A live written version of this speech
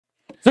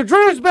So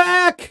Drew's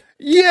back.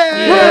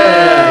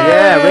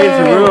 Yeah,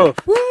 raise the roof.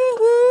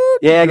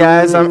 Yeah,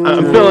 guys, I'm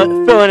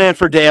filling in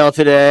for Dale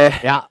today.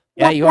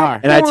 Yeah, you are.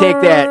 And I take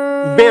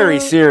that very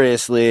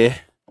seriously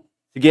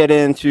to get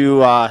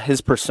into his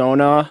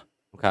persona.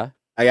 Okay.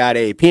 I got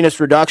a penis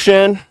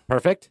reduction.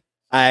 Perfect.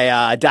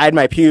 I dyed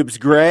my pubes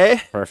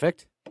gray.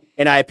 Perfect.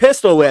 And I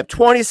pistol whipped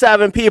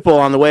 27 people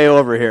on the way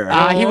over here.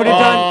 He would have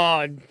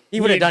done. He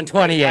would have done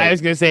 28. I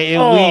was gonna say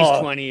at least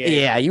 28.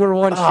 Yeah, you were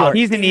one short.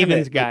 He's an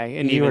evens guy.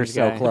 You were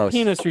so close.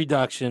 Penis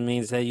reduction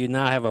means that you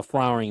now have a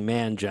flowering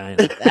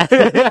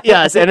mangina.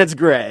 Yes, and it's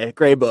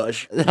gray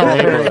bush.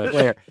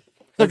 Clear.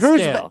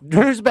 So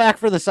Drew's back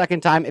for the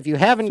second time. If you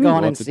haven't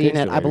gone and seen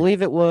it, I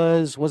believe it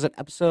was it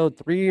episode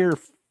 3 or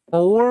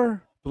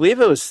 4? I believe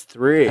it was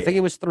 3. I think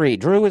it was 3.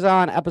 Drew was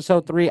on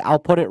episode 3. I'll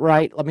put it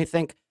right. Let me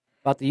think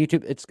about the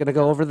YouTube. It's going to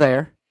go over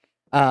there.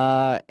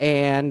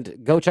 And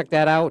go check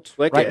that out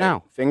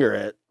now. Finger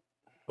it.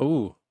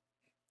 Ooh.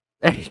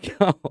 There you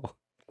go.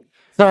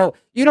 So,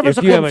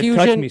 Universal If you have a touch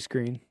Confusion. me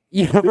screen.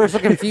 Universal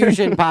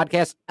Confusion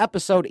podcast,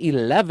 episode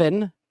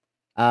 11.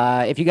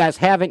 If you guys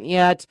haven't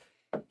yet,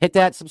 hit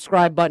that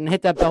subscribe button,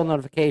 hit that bell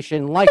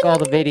notification, like all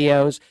the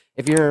videos.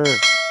 If you're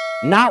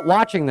not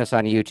watching this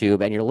on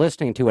YouTube and you're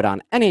listening to it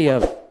on any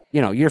of,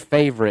 your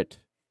favorite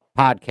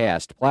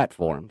podcast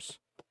platforms,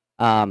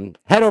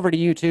 head over to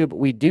YouTube.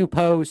 We do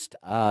post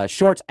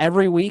shorts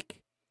every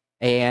week,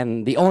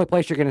 and the only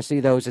place you're going to see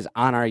those is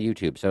on our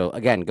YouTube. So,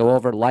 again, go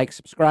over, like,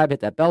 subscribe, hit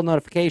that bell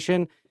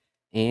notification,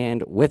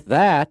 and with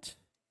that,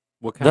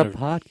 What kind of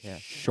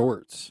podcast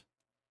shorts?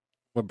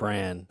 What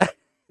brand?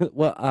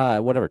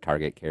 well, whatever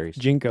Target carries.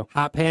 Jinko.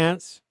 Hot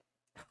pants?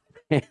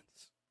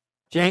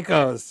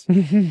 Jankos.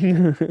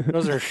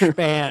 Those are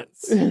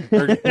spants.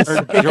 or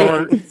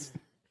jorts.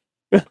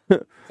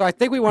 So I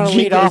think we want to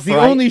lead off. The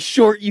only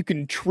short you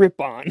can trip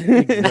on.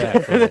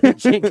 Exactly.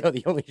 Jinko,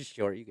 the only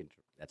short you can.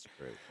 That's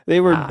true. They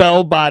were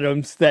bell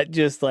bottoms that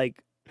just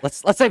like.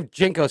 Let's save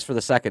Jinkos for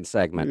the second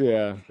segment.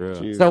 Yeah.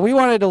 True. So we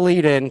wanted to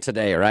lead in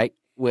today, right,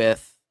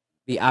 with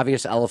the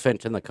obvious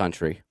elephant in the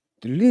country.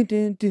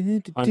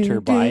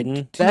 Hunter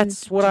Biden.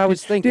 That's what I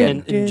was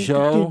thinking. And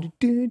Joe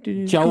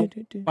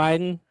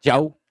Biden.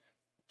 Joe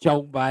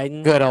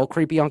Biden. Good old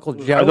creepy Uncle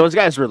Joe. Are those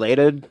guys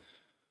related?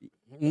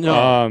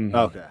 No.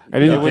 Okay. I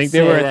didn't would think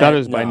they were. say I thought it that,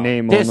 was by no.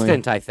 name only.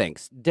 Distant, I think.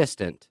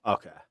 Distant.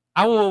 Okay.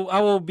 I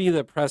will be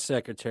the press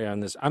secretary on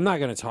this. I'm not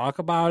going to talk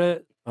about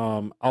it.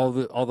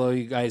 Although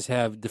you guys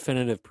have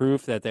definitive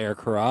proof that they are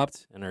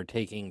corrupt and are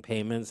taking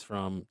payments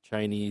from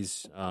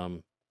Chinese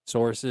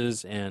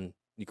sources and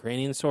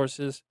Ukrainian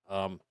sources,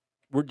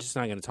 we're just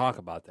not going to talk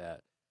about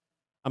that.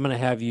 I'm going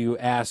to have you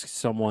ask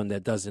someone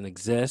that doesn't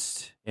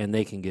exist, and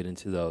they can get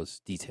into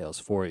those details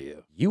for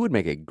you. You would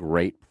make a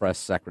great press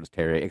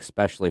secretary,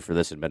 especially for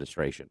this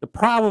administration. The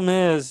problem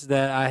is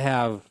that I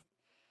have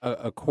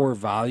a core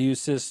value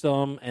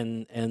system,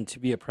 and to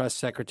be a press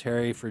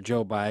secretary for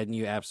Joe Biden,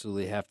 you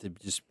absolutely have to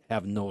just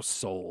have no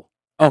soul.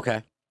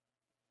 Okay.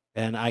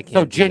 And I can't.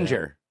 So do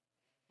Ginger.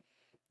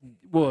 that.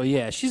 Well,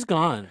 yeah, she's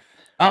gone.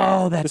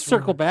 Oh, Let's that's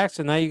circle back.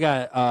 So now you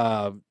got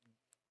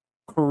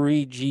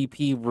Corey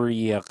GP,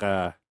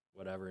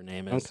 whatever her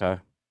name is. Okay.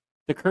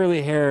 The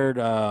curly-haired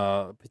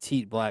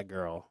petite black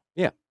girl.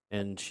 Yeah.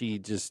 And she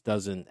just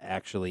doesn't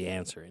actually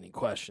answer any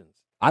questions.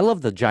 I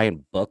love the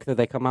giant book that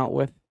they come out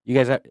with. You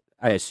guys,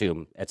 I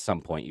assume at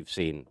some point you've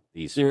seen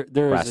these There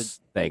press is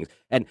things.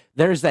 And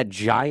there's that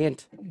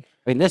giant,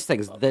 this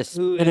thing's this.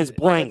 it is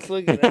blank.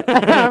 Let's look at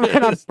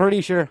that. I'm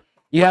pretty sure.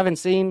 You haven't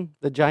seen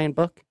the giant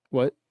book?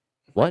 What?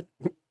 What?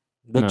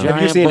 The No. giant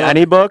Have you seen book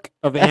any book?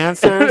 of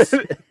answers.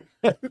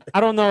 I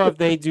don't know if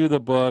they do the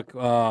book.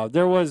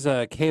 There was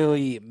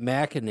Kayleigh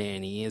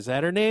McEnany. Is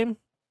that her name?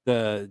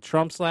 The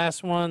Trump's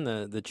last one,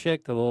 the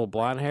chick, the little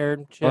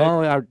blonde-haired chick.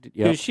 Oh,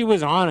 yeah. Dude, she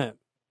was on it.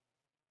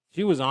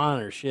 She was on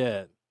her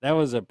shit. That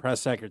was a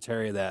press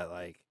secretary that,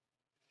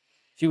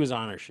 she was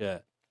on her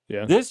shit.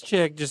 Yeah. This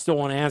chick just don't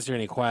want to answer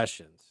any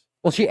questions.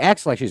 Well, she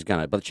acts like she's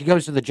gonna, but she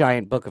goes to the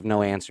giant book of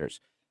no answers.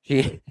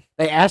 They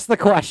ask the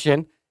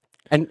question,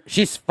 and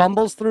she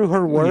fumbles through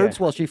her words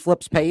while she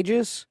flips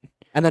pages,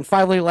 and then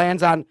finally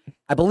lands on,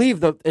 I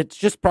believe it's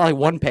just probably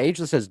one page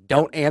that says,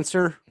 "Don't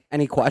answer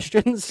any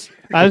questions."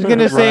 I was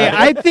gonna say,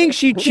 Right. I think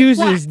she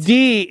chooses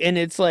D, and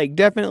it's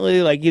definitely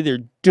either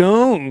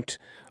don't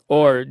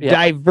or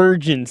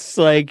divergence.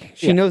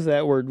 She knows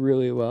that word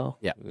really well.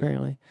 Yeah.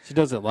 apparently. She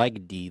doesn't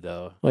like D,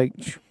 though. Like,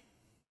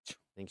 I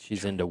think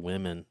she's into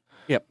women.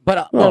 Yeah,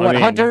 but Well, I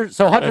mean, Hunter?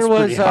 So Hunter That's was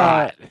pretty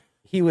hot.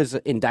 he was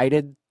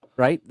indicted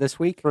right this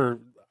week. For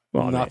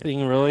Well, I mean-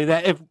 nothing, really.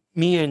 That if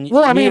me and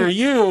Well, I me mean, or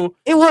you,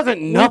 It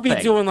wasn't we'd nothing.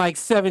 be doing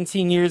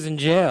 17 years in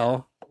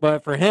jail.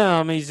 But for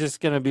him, he's just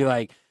going to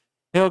be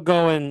he'll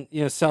go and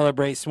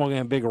celebrate smoking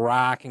a big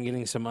rock and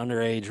getting some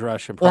underage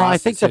Russian Well, I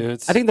think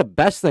prostitutes. the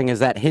best thing is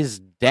that his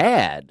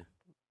dad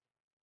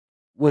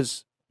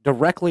was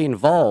directly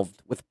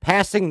involved with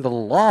passing the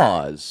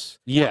laws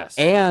yes,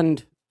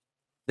 and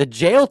The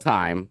jail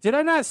time. Did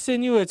I not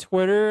send you a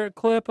Twitter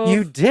clip of?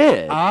 You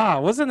did.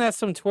 Wasn't that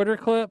some Twitter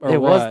clip? Or It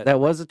what? that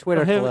was a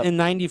Twitter Of him clip. in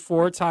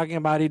 '94 talking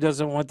about he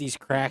doesn't want these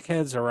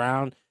crackheads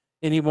around.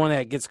 Anyone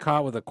that gets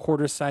caught with a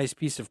quarter-sized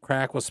piece of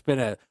crack will spend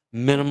a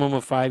minimum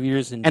of 5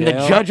 years in jail. And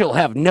the judge will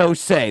have no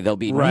say. There'll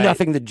be Right.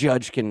 nothing the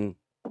judge can.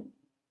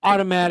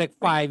 Automatic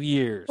 5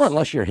 years. Well,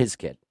 unless you're his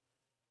kid.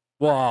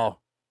 Well,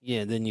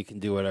 yeah, then you can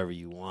do whatever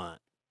you want.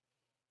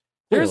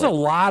 There's a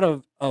lot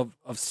of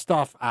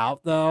stuff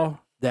out, though,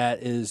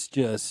 that is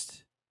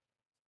just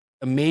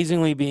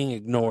amazingly being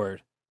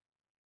ignored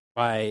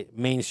by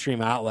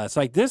mainstream outlets.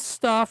 Like, this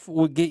stuff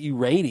would get you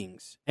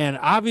ratings. And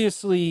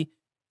obviously,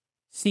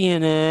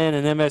 CNN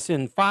and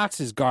MSN, Fox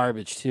is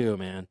garbage, too,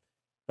 man.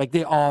 Like,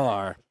 they all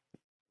are.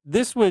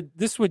 This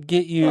would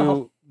get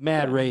you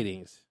mad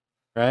ratings,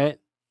 right?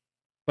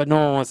 But no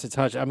one wants to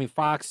touch it. I mean,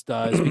 Fox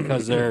does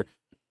because they're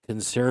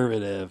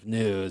conservative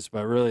news,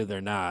 but really they're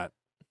not.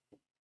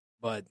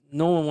 But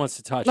no one wants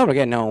to touch it.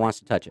 Again, no one wants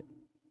to touch it.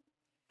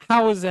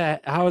 How is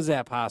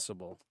that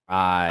possible?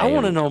 I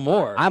want to know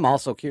more. I'm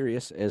also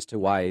curious as to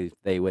why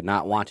they would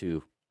not want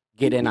to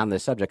get in on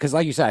this subject. Because,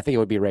 like you said, I think it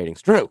would be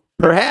ratings. Drew.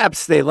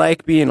 Perhaps they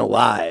like being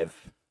alive.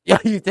 Yeah,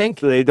 you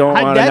think? So they don't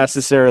want to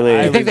necessarily.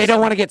 I think they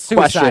don't want to get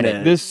question suicided.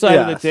 it. This side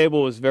of Yes. the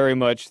table was very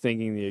much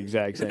thinking the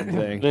exact same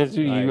thing.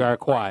 You are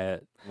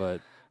quiet,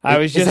 but I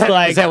was Is just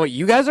that what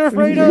you guys are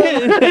afraid of?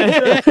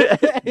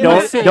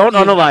 Don't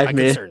unalive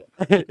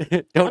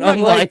me. Don't I'm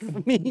not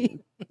unlike me.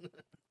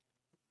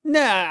 nah,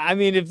 I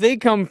mean, if they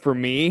come for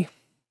me,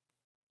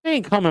 they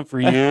ain't coming for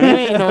you.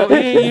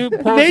 You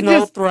pose They no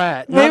just-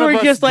 threat. they None of were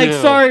us just like,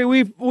 do. sorry,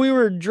 we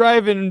were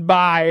driving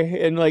by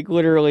and like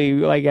literally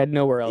like had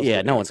nowhere else. Yeah,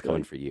 to no go. one's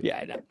coming for you. Yeah,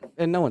 I know.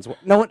 And no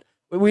one.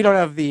 We don't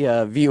have the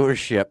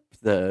viewership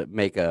to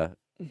make a,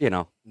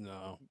 No.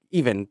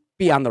 even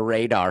be on the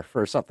radar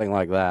for something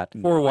like that.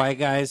 4 white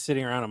guys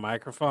sitting around a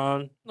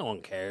microphone. No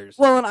one cares.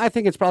 Well, and I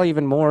think it's probably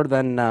even more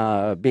than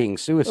being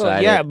suicided.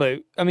 Well, yeah,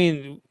 but I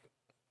mean,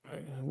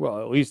 well,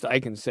 at least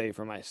I can say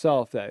for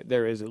myself that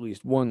there is at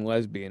least one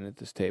lesbian at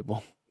this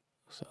table.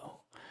 So,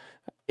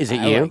 Is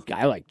it you?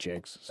 I like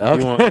chicks.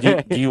 Oh.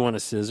 Do you want a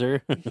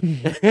scissor?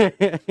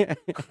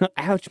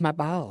 Ouch, my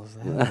balls.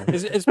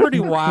 It's pretty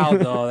wild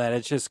though that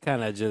it's just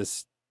kind of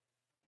just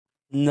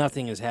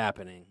nothing is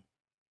happening.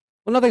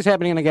 Well, nothing's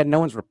happening, and again, no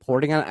one's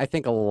reporting on it. I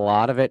think a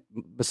lot of it,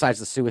 besides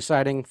the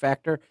suiciding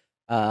factor,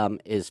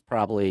 is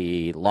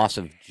probably loss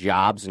of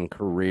jobs and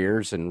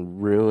careers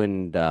and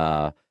ruining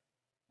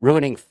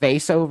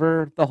face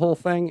over the whole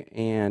thing.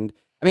 And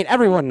I mean,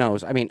 everyone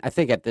knows. I mean, I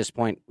think at this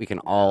point we can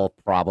all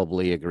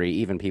probably agree,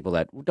 even people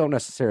that don't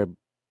necessarily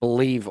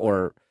believe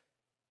or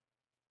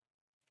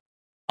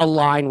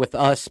align with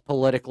us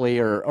politically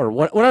or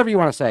whatever you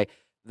want to say,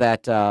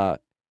 that all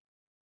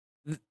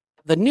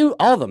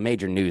the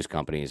major news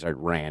companies are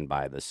ran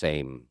by the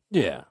same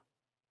Yeah.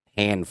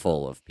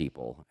 handful of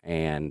people,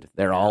 and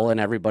they're all in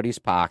everybody's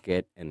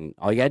pocket, and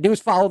all you gotta do is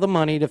follow the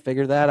money to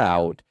figure that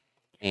out.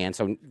 And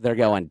so they're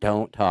going,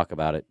 don't talk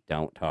about it.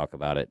 Don't talk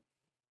about it.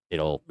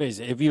 It'll.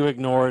 Basically, if you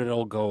ignore it,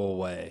 it'll go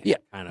away. Yeah.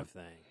 Kind of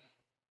thing.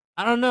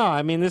 I don't know.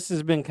 I mean, this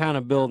has been kind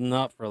of building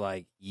up for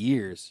like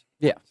years.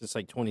 Yeah. Since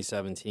like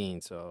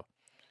 2017. So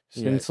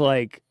Since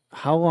like,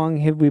 how long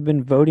have we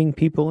been voting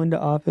people into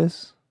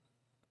office?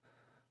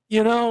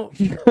 you know,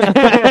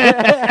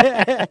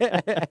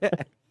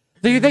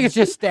 Do you think it's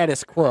just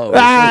status quo?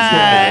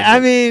 I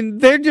mean,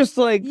 they're just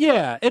like,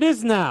 yeah, it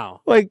is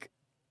now.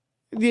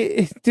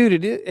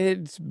 dude,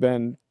 it's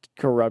been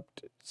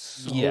corrupt.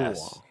 So Yes,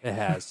 long. it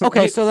has.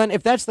 Okay, so then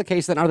if that's the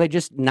case, then are they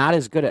just not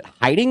as good at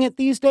hiding it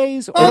these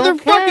days? Or Oh, they're don't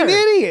care. fucking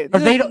idiots. Or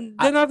they don't.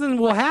 Then nothing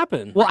will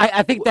happen. Well,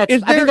 I think that's.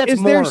 Is I think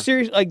that's there more.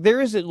 serious like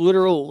there is a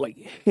literal like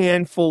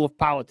handful of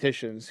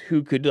politicians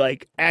who could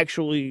like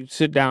actually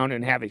sit down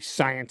and have a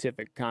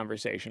scientific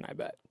conversation, I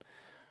bet.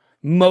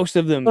 Most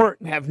of them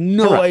have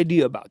no Correct.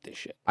 idea about this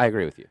shit. I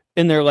agree with you.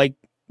 And they're like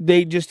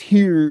they just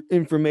hear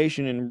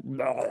information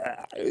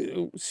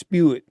and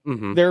spew it.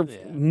 Mm-hmm. They're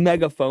Yeah.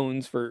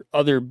 megaphones for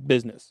other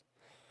business.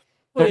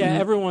 Well, yeah,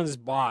 everyone's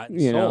bought.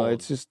 And You know, sold.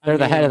 it's just They're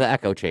the head of the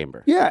echo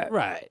chamber. yeah.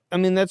 right. I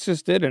mean, that's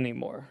just it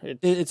anymore.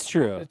 It's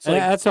true. It's And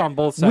like- that's on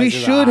both sides. We of the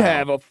should aisle.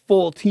 have a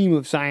full team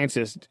of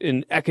scientists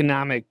in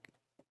economic,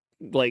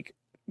 like,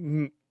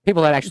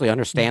 People that actually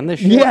understand this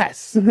shit.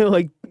 yes,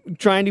 like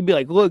trying to be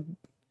like, look,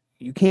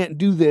 you can't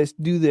do this.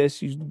 Do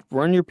this. You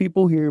run your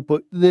people here.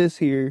 Put this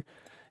here,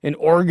 and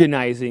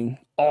organizing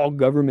all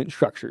government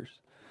structures.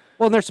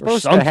 Well, they're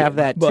supposed to something, have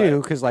that but-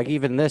 too, because like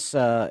even this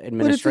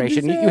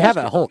administration, you have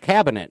a disaster. whole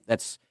cabinet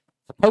that's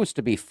supposed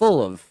to be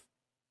full of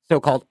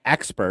so-called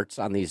experts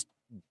on these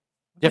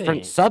different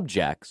Hey.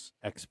 subjects.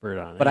 expert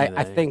on it. But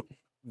I think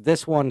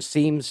this one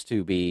seems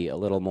to be a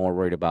little more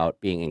worried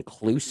about being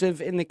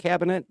inclusive in the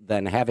cabinet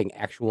than having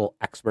actual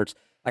experts.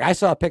 Like I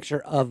saw a picture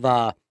of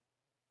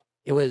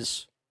it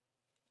was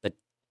the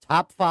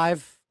top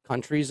 5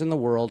 countries in the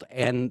world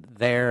and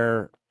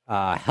their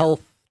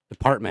health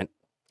department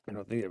I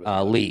don't think it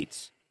was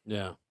leads.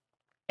 Yeah.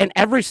 And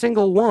every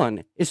single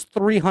one is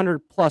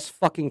 300 plus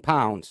fucking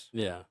pounds.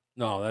 Yeah.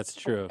 No, that's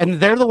true. And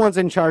they're the ones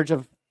in charge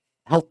of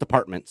health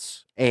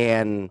departments.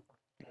 And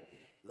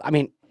I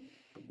mean,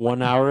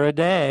 1 hour a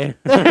day.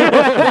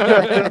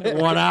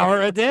 1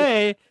 hour a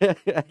day.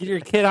 Get your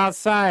kid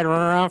outside,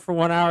 run around for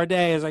 1 hour a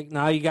day. It's like,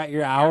 now you got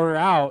your hour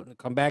out and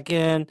come back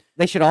in.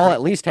 they should all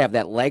at least have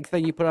that leg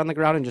thing you put on the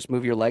ground and just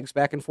move your legs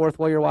back and forth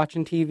while you're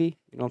watching TV.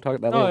 You know what I'm talking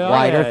about? That little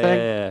wider thing.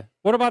 Yeah.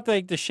 What about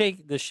the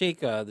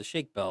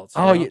shake belts?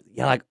 Oh,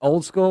 yeah, like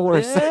old school where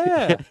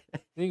Yeah.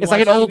 it's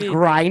like an old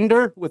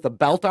grinder with a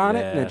belt on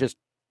it, and Yeah. it just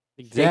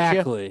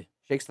Exactly.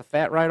 shakes the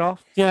fat right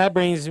off. Yeah,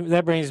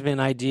 that brings me an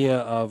idea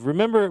of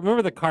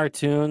remember the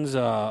cartoons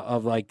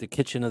of like the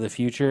Kitchen of the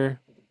Future?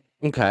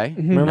 Okay.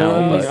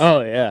 Remember those?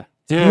 Oh yeah,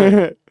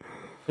 Dude,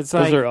 it's those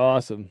like are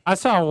awesome. I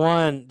saw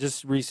one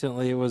just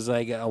recently. It was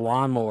like a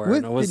lawnmower, With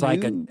and it was the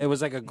like new- it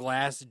was like a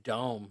glass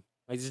dome.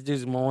 Like this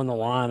dude's mowing the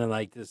lawn, and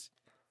like this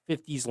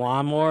 50s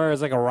lawnmower. It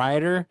was like a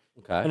rider,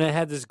 and Okay. it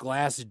had this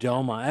glass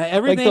dome on. Like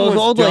Everything those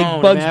was old domed,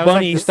 like Bugs man. It was like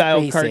Bunny the style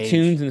space cartoons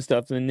age. and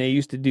stuff, and they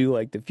used to do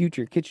like the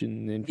future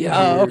kitchen and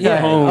Yeah, oh, future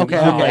okay, home. okay,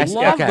 And, okay. like, I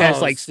love that's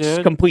those, like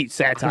dude. complete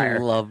I satire.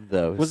 love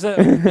those. Was that?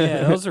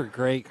 Yeah, those are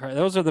great.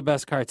 Those are the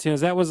best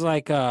cartoons. That was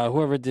like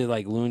whoever did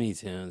like Looney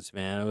Tunes,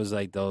 man. It was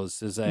like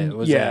those. Was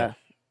Yeah.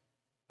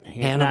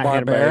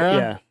 Hanna-Barbera?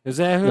 Yeah. Is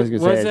that who? I Was,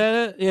 was gonna say.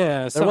 that it? Yeah.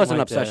 There something was an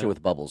like obsession that.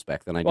 with bubbles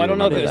back then. I Well, I don't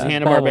know if it remember was that.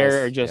 Hanna Barbera or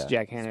Bubbles. just Yeah.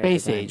 Jack Hanna. at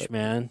Space the time, Age,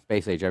 man.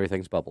 Space Age,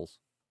 everything's bubbles.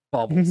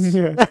 Bubbles.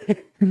 Yeah.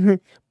 And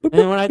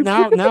when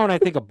now when I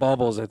think of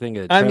Bubbles, I think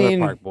of I Trailer mean,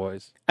 Park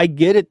Boys. I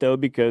get it though,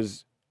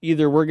 because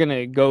either we're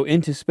gonna go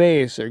into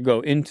space or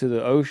go into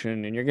the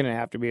ocean, and you're gonna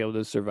have to be able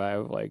to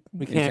survive like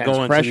We can't intense go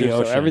into the pressure.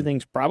 So ocean.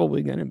 everything's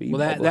probably gonna be Well,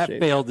 that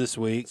bubble-shaped. failed this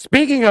week.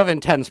 Speaking of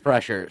intense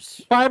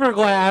pressures,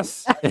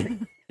 Fiberglass.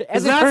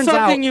 as Is it not turns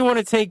something out, you want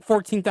to take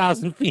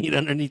 14,000 feet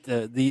underneath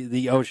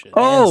the ocean.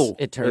 Oh,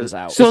 it turns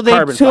out. so they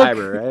carbon took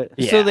fiber, right?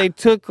 Yeah. so they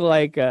took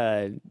like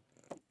Carbon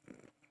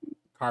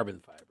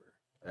fiber.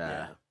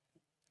 Yeah.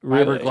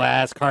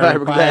 Fiberglass,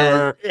 carbon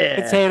fiber,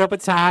 Yeah.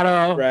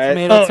 potato, Right.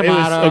 tomato, it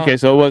tomato. was, okay,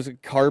 so it was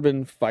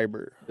carbon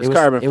fiber. It's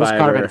carbon It was fiber.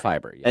 carbon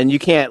fiber. Yeah. And you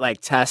can't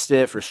like test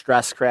it for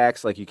stress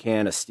cracks like you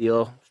can a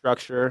steel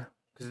structure,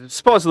 because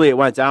supposedly it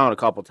went down a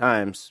couple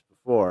times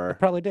before, It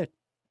probably did.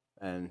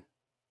 and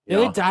Yeah,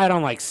 they died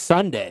on like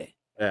Sunday.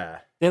 yeah,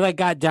 They like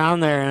got down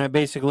there and it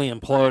basically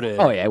imploded.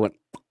 Oh yeah, it went.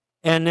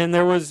 And then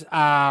there was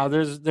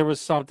there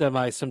was something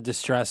like some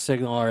distress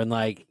signal, and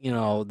like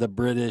the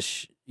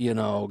British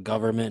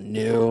government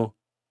knew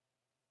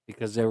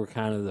because they were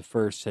kind of the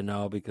first to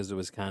know, because it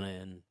was kind of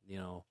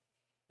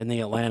in the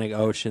Atlantic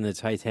Ocean. The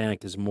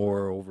Titanic is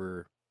more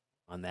over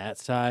on that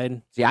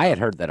side. See, I had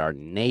heard that our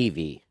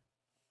Navy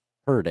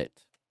heard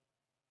it,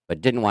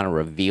 but didn't want to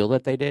reveal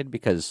that they did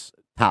because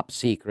top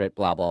secret,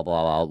 blah blah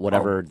blah, blah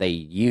whatever they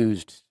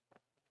used.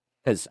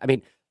 Because I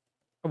mean,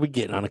 Are we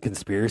getting on a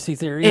conspiracy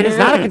theory? it is here?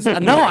 not a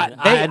no.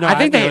 I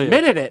think they feel you.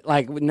 admitted it.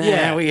 Like, nah,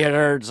 Yeah. we had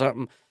heard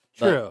something.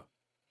 True.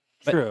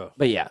 But- True.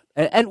 But yeah,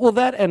 and well,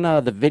 that and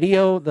the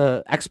video,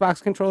 the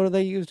Xbox controller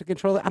they used to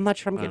control it. I'm not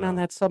sure I'm getting on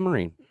that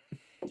submarine.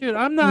 Dude,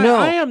 I'm not. No.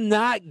 I am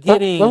not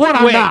getting. Well, what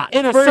I'm Wait, not.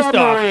 in a First off,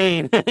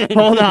 submarine.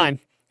 Hold on.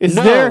 Is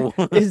No.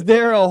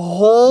 there a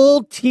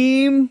whole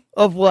team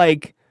of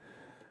like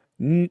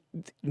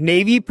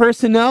Navy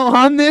personnel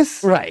on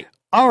this? Right,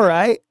 All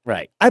right.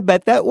 right, I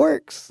bet that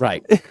works.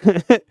 right.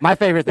 My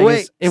favorite thing Wait,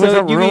 is it was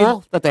so a you mean-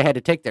 rule that they had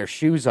to take their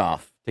shoes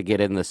off to get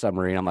in the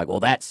submarine. I'm like, well,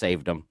 that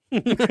saved them.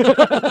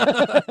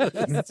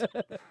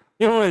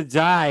 You don't want to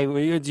die.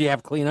 Would you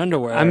have clean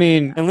underwear? I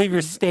mean, and leave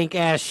your stink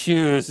ass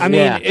shoes. at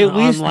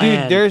least,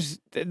 on dude, land.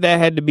 that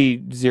had to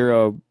be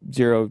zero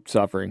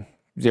suffering,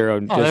 zero. Oh,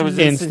 just that was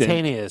instant.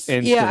 instantaneous.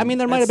 Yeah, I mean,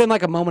 there might have That's- been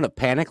like a moment of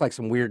panic, like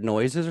some weird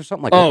noises or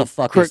something. Like, Oh, what the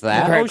fuck crack, is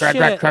that? Crack, Oh, crack, shit.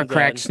 crack, crack,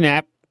 crack, Then.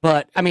 snap.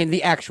 But I mean,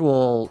 the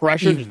actual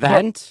Pressure-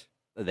 event,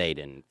 they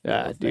didn't. feel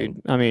Yeah, a thing.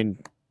 dude. I mean,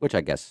 Which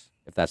I guess,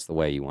 if that's the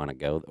way you want to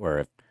go,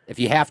 or if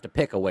you have to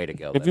pick a way to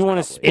go, If you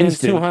want to probably- spend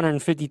Instant.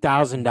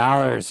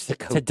 $250,000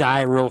 go- to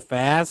die real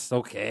fast,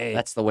 okay.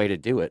 that's the way to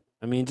do it.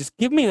 I mean, just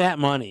give me that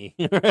money,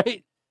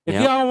 right? If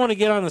Yep. y'all want to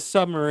get on the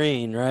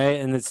submarine, right,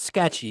 and it's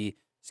sketchy,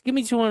 just give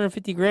me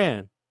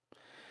 $250,000.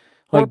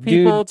 Poor Like,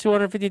 people,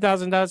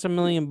 $250,000, $1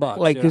 million.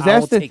 like, Dude, because I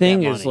that's will the take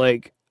thing that is money.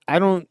 like, I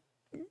don't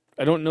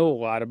know a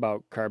lot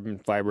about carbon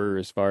fiber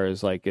as far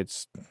as like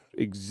its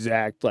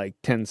exact like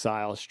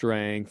tensile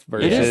strength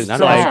It is versus none,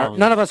 like, of us are,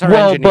 none of us are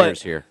Well,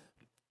 engineers here.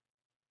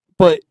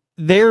 but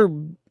they're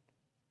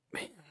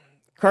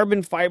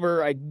carbon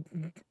fiber.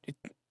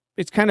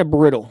 It's kind of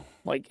brittle.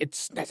 Like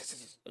it's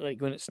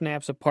like when it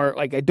snaps apart.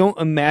 Like I don't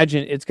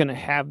imagine it's gonna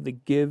have the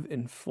give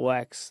and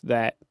flex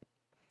that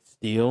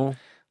Steel.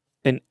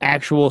 an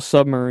actual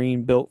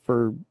submarine built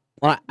for.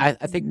 Well, I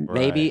think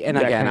maybe, Right. and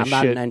That again, kinda I'm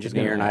not shit an is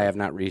engineer, gonna and I happen. have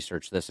not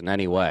researched this in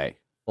any way.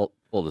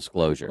 Full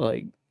disclosure.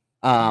 Like,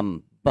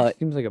 But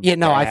seems like a yeah,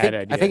 no, I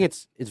bad think idea.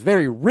 it's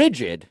very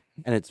rigid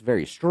and it's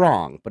very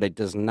strong, but it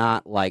does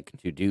not like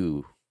to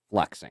do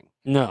flexing.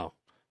 No.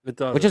 It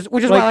doesn't.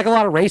 Which is why like a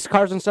lot of race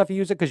cars and stuff you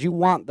use it because you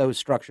want those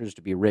structures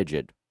to be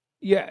rigid.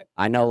 Yeah,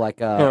 I know like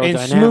and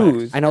Aerodynamics.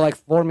 smooth. I know like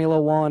Formula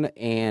One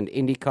and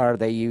IndyCar,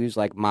 they use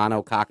like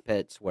mono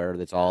cockpits where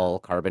it's all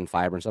carbon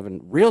fiber and stuff,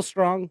 and real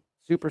strong,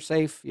 super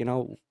safe. You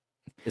know,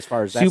 as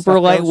far as that Super stuff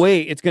goes.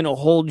 lightweight. It's going to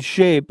hold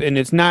shape, and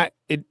it's not.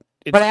 It's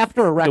But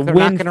after a wreck, the they're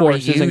not wind going to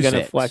force isn't reuse going to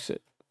it. flex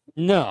it.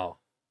 No,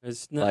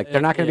 it's not. Like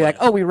they're not going to be like,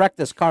 oh, we wrecked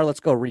this car, let's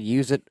go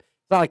reuse it.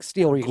 It's not like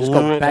steel where you can just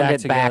Glue go it bend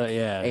back it back together,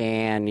 yeah.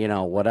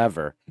 and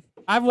whatever.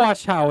 I've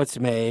watched how it's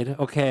made.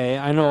 Okay,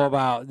 I know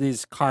about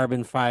these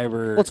carbon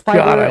fiber. Well, it's fiber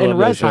God, I and love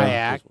that resin. show.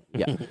 Kayak.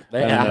 Yeah. You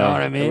know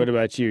what I mean? What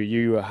about you?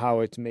 You a how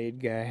it's made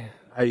guy?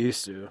 I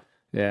used to.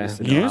 Yeah. Used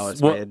to know how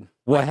it's made.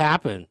 What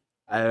happened?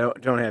 I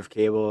don't have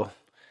cable.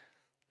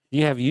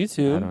 You have I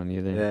YouTube. don't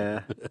either.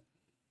 Yeah.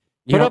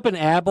 You Put know- up an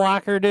ad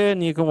blocker, dude,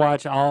 and you can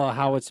watch all of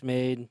how it's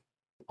made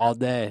all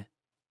day.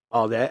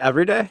 All day,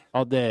 every day.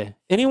 All day.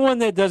 Anyone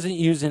that doesn't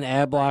use an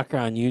ad blocker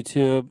on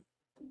YouTube,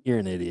 you're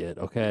an idiot,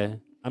 okay?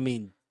 I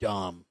mean,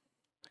 dumb.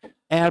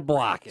 Ad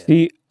block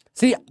it.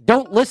 See,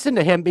 don't listen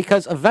to him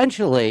because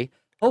eventually,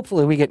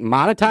 hopefully, we get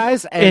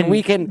monetized and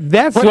we can.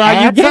 That's put why you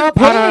ads get up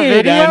on our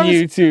paid on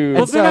videos. YouTube.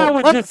 Well, And then I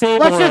would let's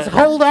disable just it.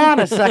 hold on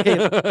a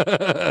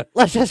second.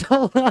 Let's just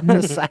hold on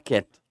a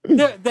second.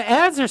 The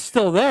ads are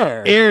still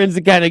there. Aaron's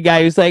the kind of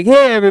guy who's like,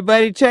 "Hey,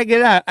 everybody, check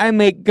it out! I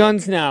make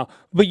guns now,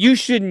 but you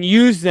shouldn't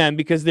use them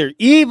because they're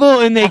evil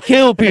and they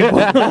kill people."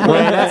 Wait,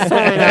 that's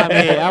totally not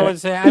me. I would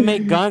say I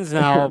make guns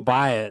now. I'll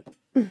buy it.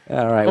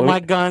 All right. But my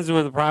guns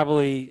would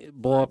probably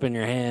blow up in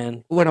your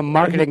hand. When a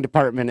marketing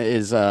department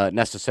is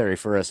necessary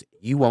for us,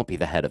 you won't be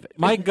the head of it.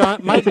 My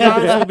guns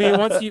will be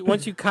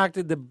once you cocked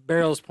it, the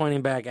barrel's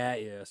pointing back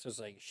at you. So it's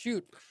like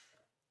shoot.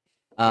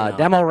 No.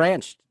 Demo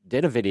Ranch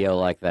did a video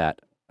like that.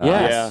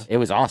 Yes. It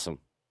was awesome.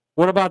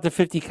 What about the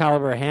 50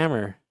 caliber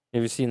hammer?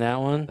 Have you seen that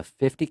one? The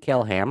 50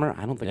 cal hammer?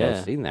 I don't think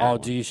I've seen that. Oh,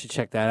 one. dude, you should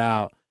check that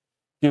out.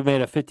 Dude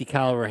made a 50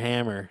 caliber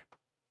hammer.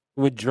 It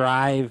would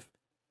drive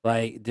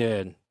like,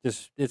 dude.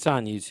 Just it's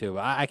on YouTube.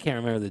 I can't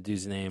remember the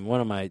dude's name. One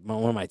of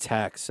my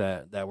techs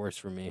that works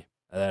for me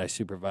that I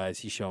supervise.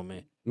 He showed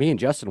me. Me and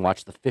Justin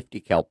watched the 50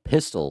 cal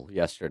pistol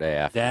yesterday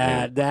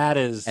afternoon. That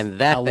is, and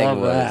that I thing love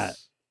was. that.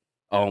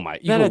 Oh my!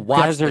 You that can a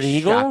watch Desert the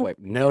Eagle?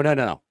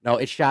 shockwave. No.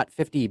 It shot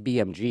 50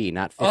 BMG,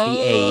 not 50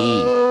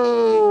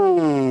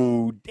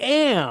 Oh,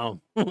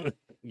 damn. AE.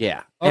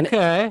 Yeah. And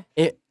Okay.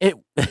 it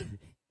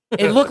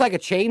it looked like a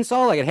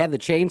chainsaw. Like it had the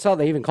chainsaw.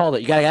 They even called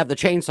it. You gotta have the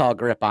chainsaw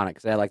grip on it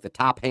because it had like the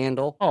top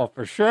handle Oh,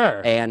 for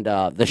sure. and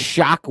the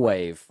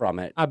shockwave from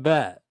it I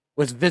bet.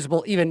 was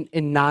visible even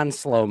in non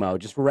slow mo,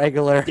 just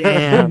regular.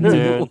 Damn,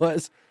 dude.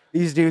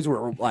 These dudes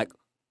were like,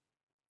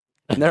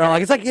 and they're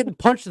like, it's like getting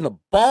punched in the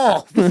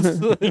balls. That's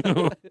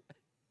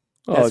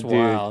dude.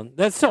 wild.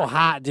 That's so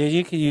hot, dude.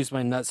 You could use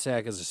my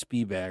nutsack as a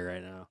speed bag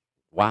right now.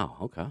 Wow.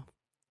 Okay.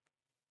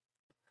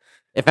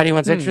 If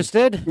anyone's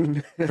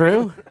interested,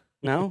 Drew,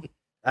 no.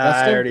 I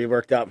Dustin? already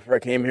worked out before I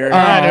came here.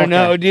 I don't okay.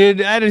 know,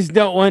 dude. I just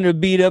don't want to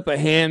beat up a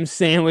ham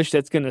sandwich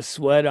that's gonna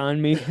sweat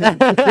on me. That's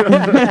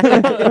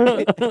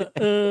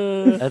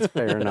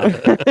fair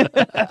enough.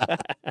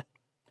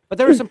 But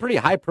there were some pretty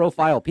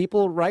high-profile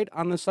people, right,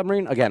 on the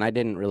submarine. Again, I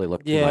didn't really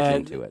look too much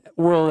into it.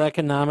 World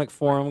Economic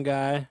Forum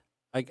guy.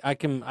 I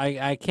can't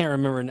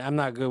remember. I'm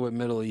not good with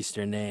Middle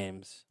Eastern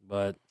names,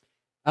 but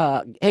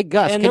Hey,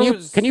 Gus, And can there you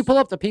was- can you pull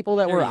up the people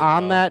that There were you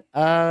on go.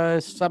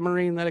 that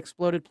submarine that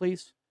exploded,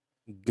 please?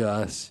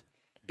 Gus.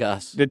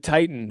 Gus. The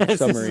Titan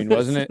submarine,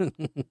 wasn't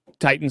it?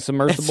 Titan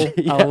submersible.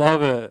 Yeah. I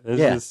love it.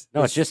 Yeah.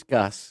 No, it's just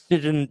Gus.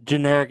 a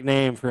generic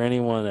name for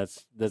anyone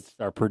that's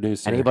our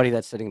producer. Anybody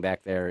that's sitting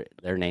back there,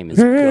 their name is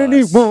Gus.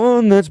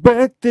 Anyone that's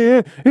back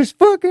there is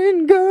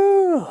fucking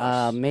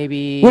Gus.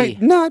 Maybe.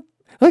 Wait, not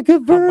like a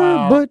verb,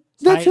 about but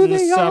that's who Titan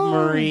they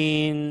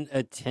submarine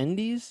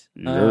attendees,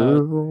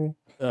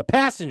 are.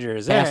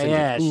 passengers. There, Passengers.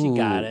 yeah, she Ooh,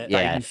 got it. yeah.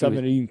 Titan she was-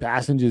 submarine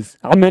passengers.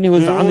 How many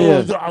was on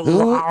there?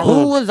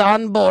 Who was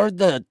on board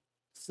the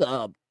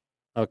sub?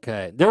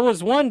 Okay, there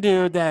was one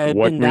dude that had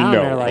been down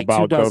there like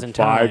 2 dozen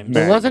times.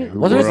 Wasn't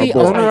it the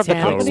owner of the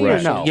company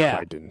or no?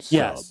 Yeah.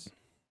 Yes.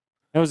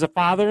 It was a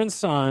father and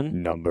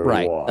son. Number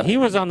Right. one. He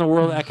was on the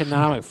World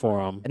Economic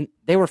Forum. And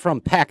they were from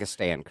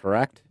Pakistan,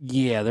 correct?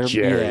 Yeah, they're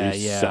Jerry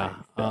yeah.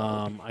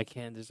 Seinfeld. I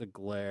can't. There's a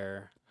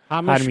glare.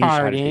 Hamish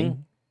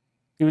Harding.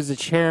 He was the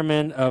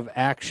chairman of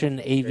Action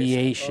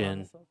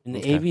Aviation, an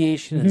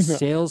aviation and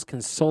sales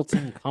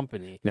consulting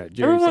company. No,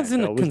 Jerry Everyone's in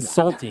Seinfeld the was not.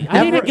 consulting.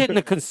 I need to get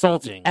into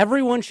consulting.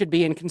 Everyone should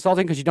be in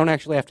consulting because you don't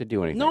actually have to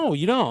do anything. No,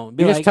 you don't.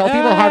 You just tell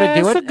people how to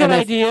do It's it, a good and if-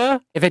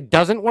 idea. If it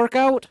doesn't work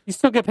out, You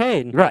still get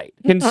paid. right.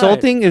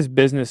 Consulting is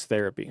business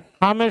therapy.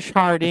 Hamish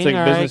Harding. It's like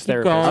all right, business keep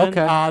therapy. going.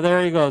 Okay.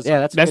 There he goes. Yeah,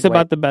 that's That's a good way.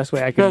 about the best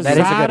way I can. That is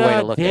a good way to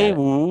Zada look at it.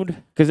 Dawood,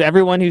 Because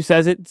everyone who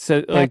says it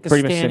says like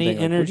pretty much the same Pakistani thing.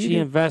 Like, what do energy you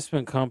do?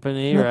 investment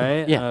company,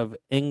 right? Yeah. Of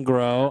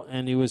Ingro,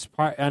 and he was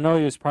part. I know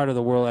he was part of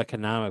the World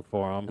Economic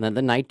Forum. And then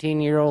the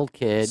 19-year-old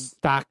kid.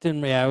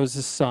 Stockton, yeah, it was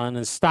his son,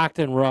 and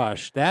Stockton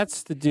Rush.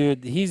 That's the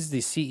dude. He's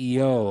the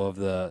CEO of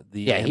the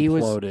Yeah, he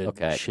was- imploded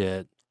okay.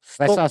 shit.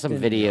 I saw some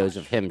Stockton videos Rush.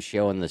 of him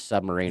showing the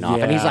submarine off,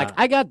 and he's Yeah. like,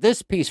 "I got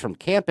this piece from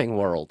Camping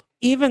World."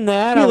 Even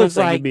that, He I looks was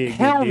like he'd like, be a good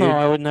hell no, dude.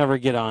 I would never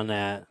get on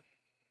that.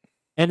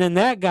 And then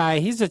that guy,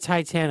 he's a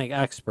Titanic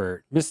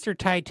expert. Mr.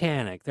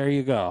 Titanic. There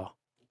you go.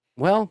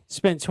 Well,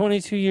 Spent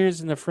 22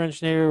 years in the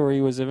French Navy where he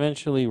was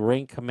eventually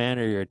ranked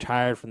commander. He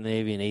retired from the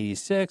Navy in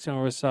 86 and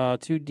oversaw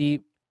 2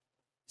 deep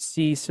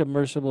sea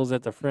submersibles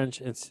at the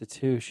French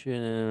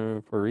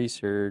Institution for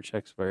Research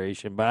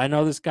Exploration. But I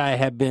know this guy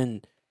had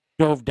been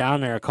dove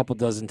down there a couple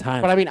dozen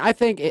times. but I mean, I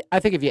think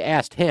if you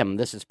asked him,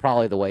 this is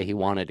probably the way he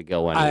wanted to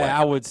go anyway.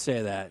 I would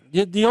say that.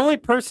 The only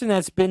person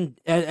has been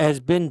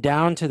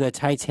down to the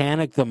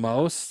Titanic the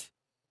most,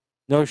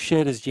 no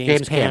shit, is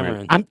James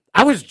Cameron.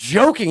 I was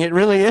joking. It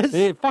really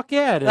is. Fuck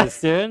yeah, it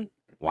is, dude.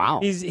 Wow.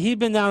 He's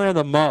been down there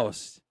the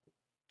most.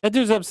 That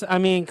dude's upset. I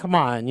mean, come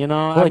on, you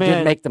know. Well, I it mean,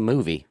 did make the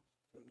movie.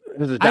 It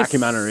was a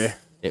documentary.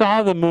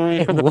 Saw the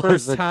movie for the was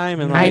first a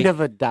time in Kind like of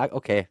a doc.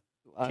 Okay.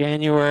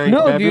 January.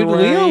 No, February. dude,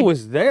 Leo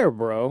was there,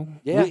 bro.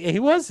 Yeah. He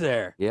was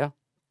there, Yeah.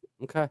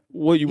 Okay.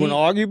 What, you want to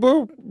argue,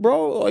 bro?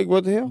 Like,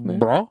 what the hell, man?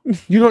 bro.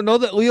 You don't know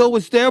that Leo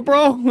was there,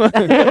 bro?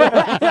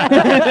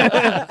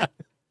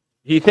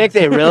 Do you think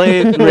they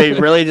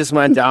really just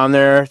went down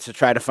there to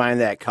try to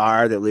find that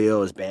car that Leo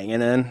was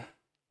banging in?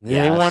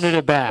 Yeah, Yes. he wanted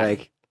it back.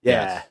 Like,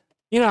 yeah. Yes.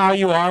 You know how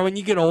you are when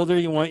you get older.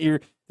 You want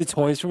the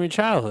toys from your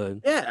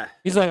childhood. Yeah.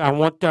 He's like, I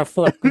want that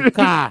fucking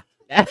car.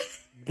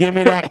 Give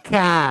me that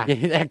car.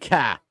 Give me that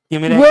car.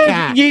 Give me that What?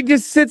 car. He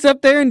just sits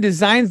up there and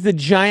designs the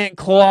giant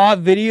claw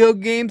video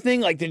game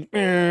thing, like the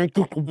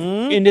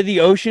into the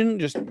ocean.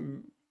 Just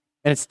And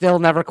it still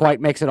never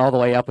quite makes it all the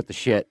way up with the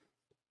shit.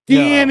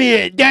 damn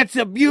it, that's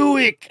a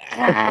Buick.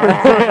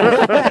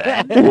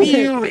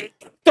 Buick.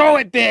 Throw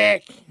it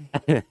back.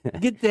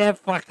 Get that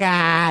fuck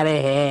out of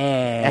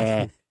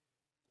here.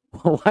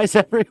 Why's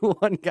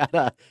everyone got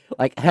a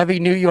heavy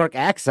New York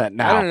accent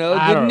now? I don't know.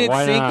 I Didn't don't- it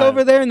why sink not?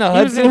 over there in the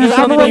He was Hudson in or New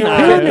something?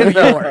 York.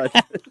 New York.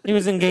 He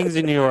was in Gangs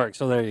of New York,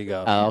 so there you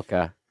go. Oh,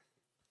 okay.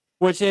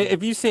 Which,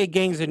 if you say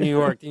Gangs of New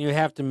York, then you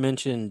have to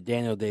mention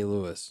Daniel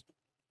Day-Lewis.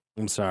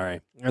 I'm sorry.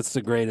 That's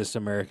the greatest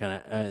American.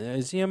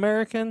 Is he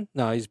American?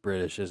 No, he's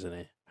British, isn't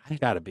he? He's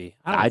got to be.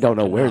 I don't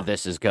know fucking where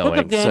this is Look up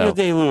going. Daniel So,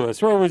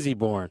 Day-Lewis. Where was he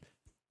born?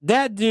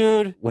 That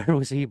dude where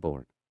was he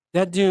born?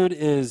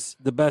 is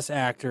the best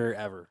actor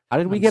ever. How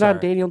did we I'm get on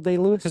sorry. Daniel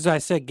Day-Lewis? Because I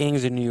said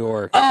Gangs of New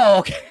York. Oh,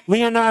 okay.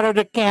 Leonardo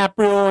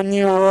DiCaprio,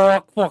 New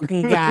York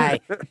fucking guy.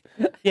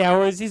 Yeah,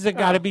 whereas he's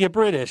got to be a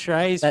British,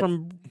 right? He's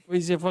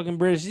a fucking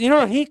British. You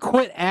know, he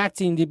quit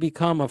acting to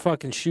become a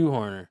fucking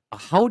shoehorner.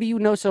 How do you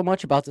know so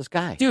much about this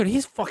guy? Dude,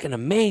 he's fucking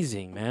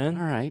amazing, man.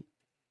 All right.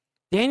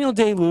 Daniel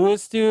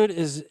Day-Lewis, dude,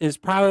 is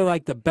probably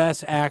like the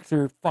best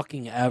actor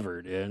fucking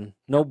ever, dude.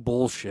 No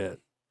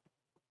bullshit.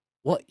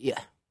 Well, yeah.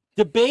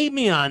 Debate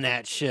me on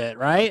that shit,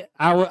 right?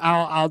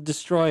 I'll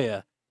destroy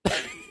you.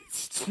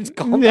 Just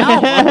calm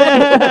down.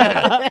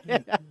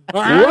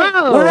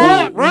 Wow. We're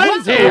all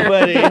friends here.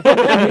 buddy.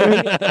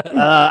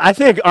 I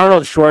think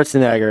Arnold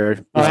Schwarzenegger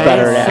is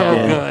better at so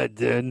acting. good,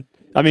 dude.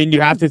 I mean,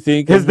 you have to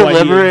think His of what he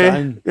had delivery.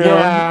 done. You know?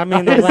 Yeah, I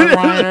mean the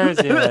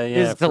one-liners. Yeah,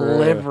 His for real.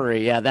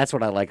 delivery. Yeah, that's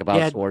what I like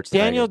about Schwarzenegger.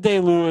 Daniel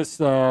Day-Lewis,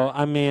 though.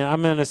 I mean,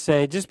 I'm gonna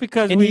say just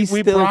because And we he's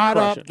still brought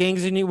crushing. up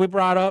Gangs of New, we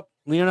brought up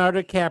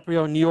Leonardo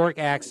DiCaprio, New York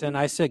accent.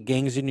 I said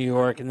Gangs of New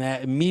York, and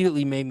that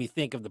immediately made me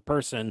think of the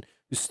person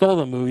who stole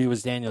the movie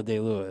was Daniel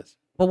Day-Lewis.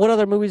 Well, what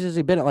other movies has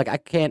he been in? Like, I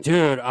can't.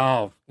 Dude,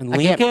 oh, in I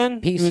can't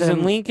Lincoln, he piece was in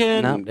him-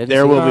 Lincoln. No, didn't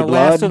There see Will it. Be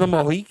Last Blood. of the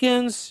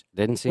Mohicans.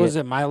 Didn't see Was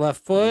it. it My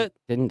Left Foot?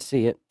 Didn't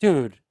see it.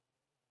 Dude,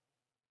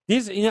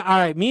 these. You know, all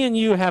right, me and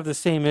you have the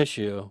same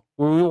issue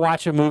where we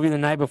watch a movie the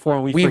night before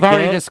and We've forget,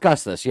 already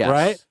discussed this. Yes.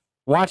 right?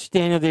 Watch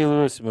Daniel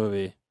Day-Lewis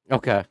movie.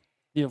 Okay.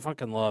 You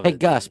fucking love Hey, it.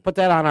 Gus, dude. put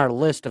that on our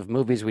list of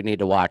movies we need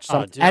to watch.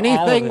 Oh, dude, all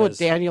Anything of with his.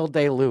 Daniel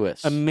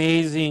Day-Lewis.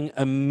 Amazing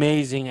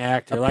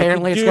actor.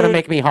 Apparently, like, it's going to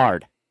make me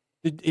hard.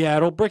 Yeah,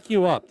 it'll brick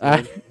you up.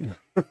 Dude.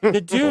 The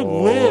dude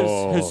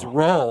lives his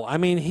role. I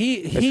mean,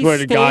 he I swear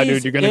to God, stays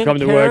dude, you're gonna in come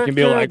to work and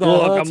be character like, the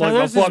 "Look, whole I'm time. like a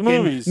There's his fucking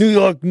movies. New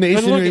York And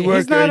masonry look, worker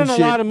he's not and in a shit."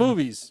 lot of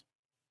movies.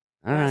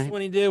 All Last right.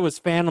 one he did was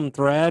Phantom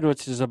Thread,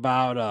 which is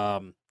about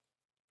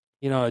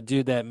a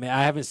dude that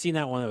I haven't seen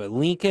that one, but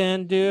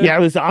Lincoln, dude. Yeah,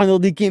 it was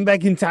Arnold. He came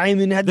back in time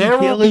and had There to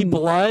kill Will Be him.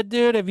 Blood,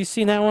 dude. Have you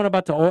seen that one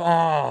about the?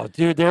 Oh,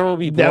 dude, There Will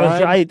Be Blood. That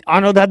was right.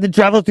 Arnold had to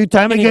travel through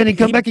time And again and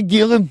come he- back and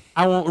kill him.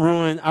 I won't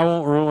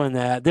ruin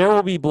that. There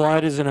Will Be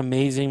Blood is an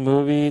amazing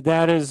movie.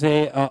 That is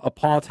a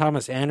Paul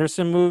Thomas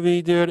Anderson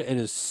movie, dude. It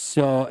is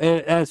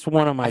that's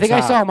one of my. I think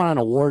top. I saw him on an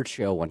award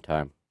show one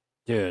time.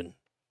 Dude.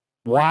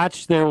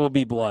 Watch There Will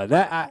Be Blood.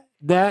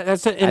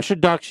 That's an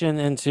introduction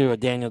into a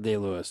Daniel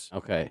Day-Lewis.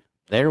 Okay.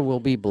 There Will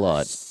Be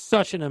Blood.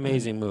 Such an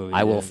amazing movie.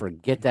 I will dude.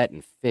 forget that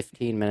in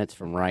 15 minutes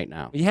from right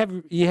now. You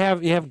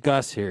have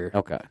Gus here.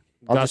 Okay.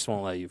 Gus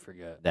won't let you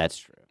forget. That's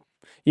true.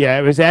 Yeah,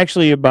 it was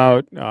actually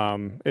about.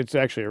 It's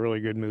actually a really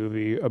good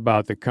movie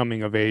about the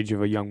coming of age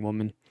of a young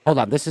woman. Hold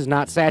on. This is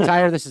not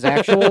satire. This is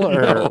actual,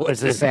 or No,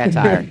 is this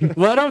satire?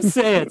 Let him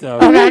say it though.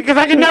 Okay, because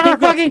I can never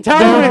fucking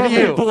tell with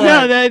you.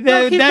 No,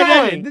 keep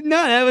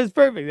that was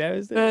perfect. That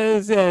was.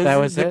 That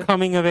was the it?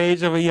 coming of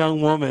age of a young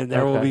woman.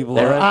 There will Okay. be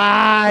blood.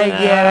 I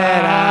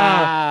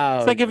get it.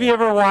 It's like if you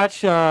ever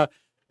watch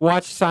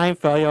watch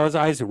Seinfeld, it's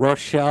always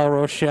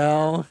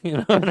Rochelle. You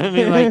know what I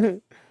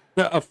mean?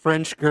 Like a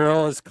French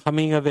girl is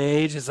coming of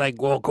age. It's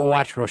like, well, go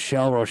watch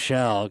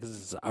Rochelle because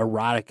it's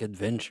erotic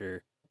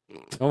adventure.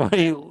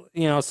 Nobody,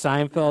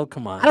 Seinfeld.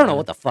 Come on. I don't know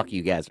what the fuck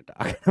you guys are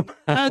talking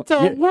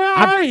about. Where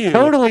are you?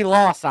 Totally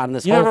lost on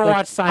this. You whole never thing.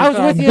 watched Seinfeld? I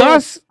was with you.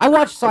 Gus, I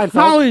watched Seinfeld.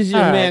 How is your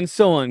All right. man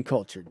so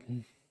uncultured?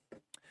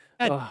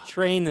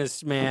 Train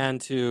this man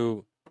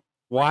to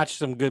watch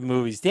some good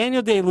movies.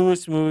 Daniel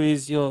Day-Lewis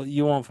movies,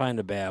 you won't find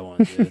a bad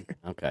one, dude.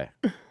 Okay.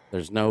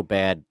 There's no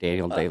bad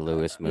Daniel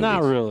Day-Lewis movies.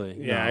 Not really.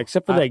 Yeah, no.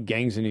 except for that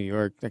Gangs in New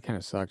York. That kind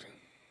of sucked.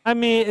 I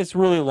mean, it's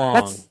really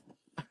long.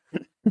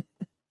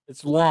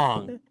 It's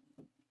long.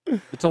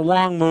 It's a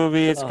long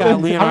movie. It's got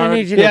I'm Leonardo. gonna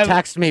need you to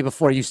text me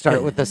before you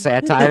start with the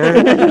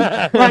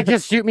satire. Like,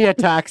 just shoot me a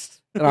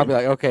text, and I'll be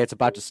like, okay, it's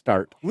about to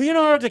start.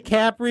 Leonardo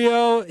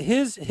DiCaprio,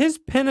 his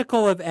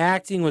pinnacle of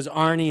acting was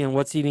Arnie in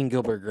What's Eating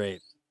Gilbert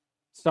Grape.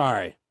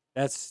 Sorry,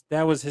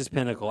 that was his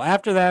pinnacle.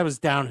 After that, it was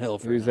downhill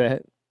for Who's him.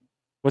 that?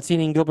 What's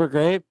Eating Gilbert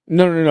Grape?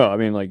 No. I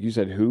mean, like you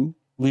said, who?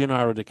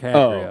 Leonardo DiCaprio.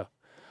 Oh.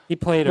 He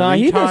played a Nah, retard.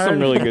 he does some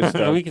really good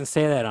stuff. We can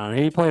say that on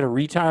it. He played a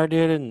retard,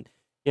 dude, and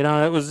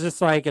it was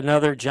just like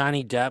another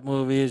Johnny Depp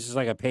movie. It's just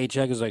like a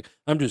paycheck. It's like,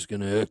 I'm just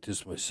gonna act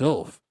this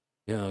myself.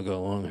 Yeah, I got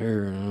long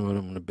hair, and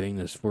I'm gonna bang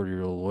this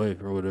 40-year-old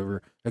wife or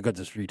whatever. I got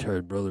this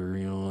retard brother.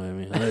 You know what I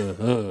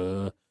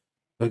mean?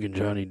 Fucking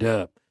Johnny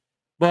Depp.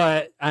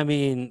 But I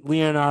mean,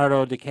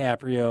 Leonardo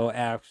DiCaprio,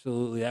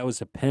 absolutely, that was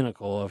the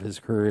pinnacle of his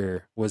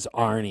career. Was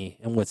Arnie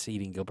and What's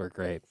Eating Gilbert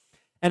Grape.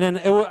 And then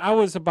I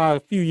was about a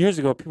few years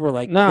ago. People were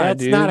like, Nah, "That's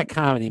dude. not a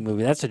comedy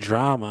movie. That's a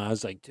drama." I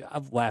was like, dude,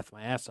 I've laughed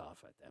my ass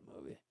off at that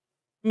movie.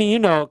 I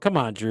mean, come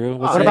on, Drew.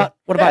 What about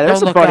Yeah, there's Don't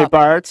some Look funny Up?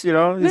 parts, He's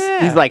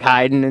Yeah. like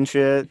hiding and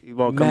shit. He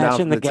won't come down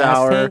matching from the the gas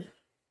tower. tank?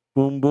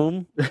 Boom,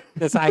 boom.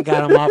 That's how I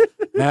got him up.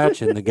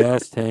 Matching the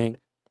gas tank.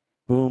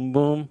 Boom,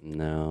 boom.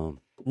 No,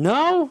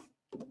 No,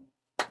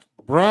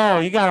 bro,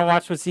 you gotta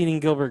watch What's Eating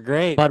Gilbert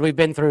Grape. but we've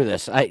been through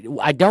this. I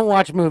don't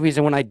watch movies,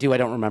 and when I do, I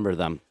don't remember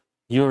them.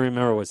 You'll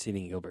remember What's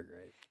Eating Gilbert Grape.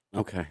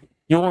 Okay.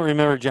 You won't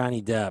remember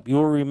Johnny Depp. You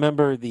will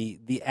remember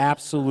the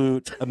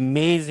absolute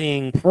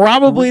amazing.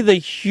 Probably the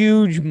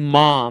huge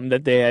mom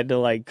that they had to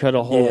like cut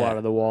a hole Yeah. out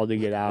of the wall to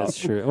get out. That's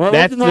true. Well,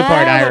 That's the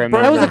part I they remember.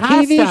 burned That was the a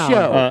house TV down.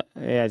 show.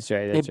 Yeah, that's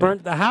right. They That's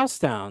burnt the house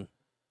down.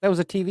 That was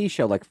a TV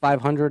show, like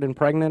 500 and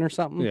Pregnant or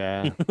something.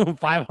 right. Yeah.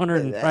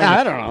 500 and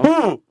I don't know.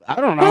 Who? I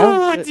don't Who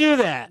know. would do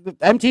that?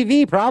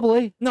 MTV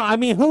probably. No, I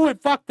mean, who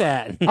would fuck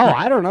that? Oh,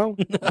 I don't know.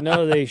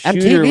 No, they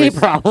shoot her MTV with.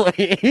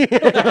 probably.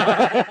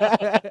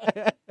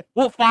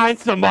 We'll find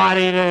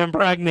somebody to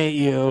impregnate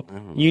you.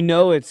 You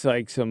know, it's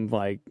like some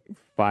like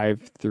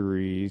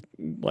 5'3",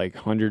 like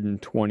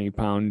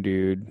 120-pound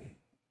dude,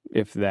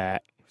 if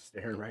that.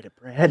 Staring right at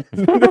Brad.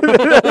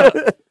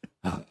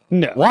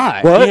 No.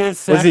 Why? What? He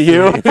is Was it sexy.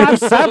 you?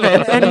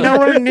 5'7" and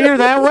nowhere near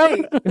that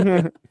weight.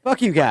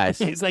 Fuck you guys.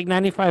 He's like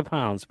 95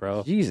 pounds,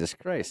 bro. Jesus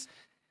Christ.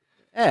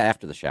 Yeah,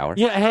 after the shower.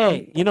 Yeah,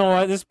 hey, you know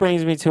what? This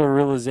brings me to a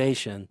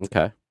realization.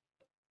 Okay.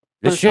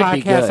 This First should podcast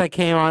be good. I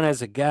came on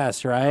as a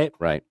guest, right?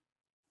 Right.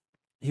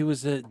 He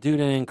was a dude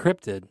in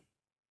Encrypted.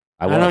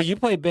 I know was. you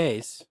play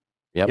bass.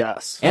 Yep.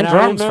 Yes. And I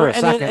drums for a remember-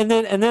 second.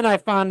 And then I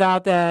found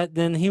out that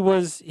then he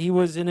was in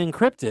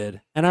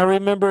Encrypted, and I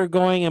remember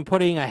going and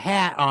putting a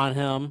hat on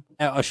him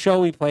at a show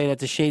we played at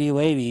the Shady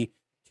Lady,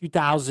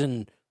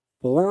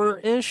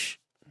 2004-ish,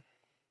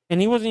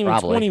 and he wasn't even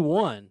Probably.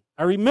 21.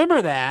 I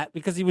remember that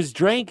because he was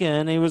drinking.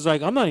 And he was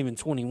like, "I'm not even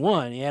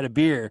 21." He had a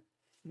beer,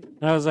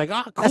 and I was like,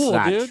 "Oh, That's cool,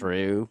 not dude."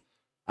 true.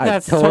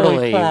 That's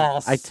totally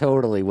false. I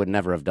totally would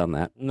never have done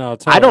that. No,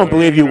 I don't totally.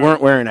 believe you weren't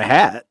wearing a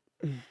hat.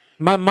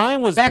 My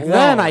mind was Back blown.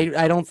 then,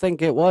 I don't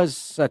think it was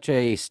such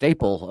a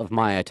staple of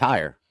my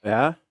attire.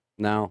 Yeah.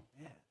 No.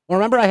 Well,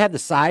 remember I had the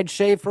side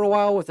shave for a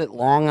while with it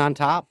long on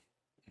top?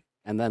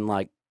 And then,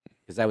 like,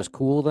 because that was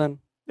cool then?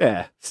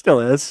 Yeah. Still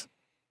is.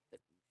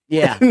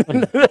 Yeah.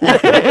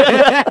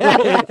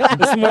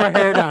 There's more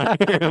hair down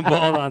here and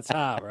bald on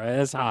top, right?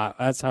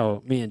 That's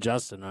how me and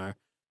Justin are.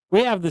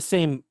 We have the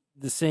same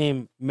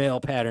male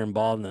pattern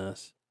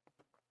baldness.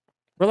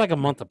 We're like a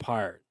month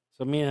apart,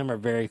 so me and him are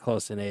very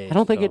close in age. I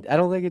don't think so. I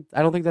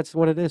don't think that's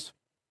what it is.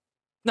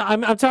 No,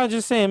 I'm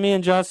just saying. Me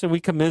and Justin, we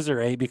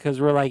commiserate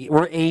because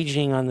we're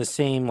aging on the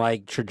same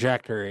like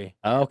trajectory.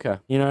 Oh, okay.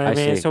 You know what I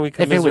mean? see. So we If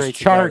commiserate it was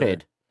together.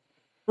 charted,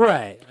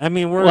 right? I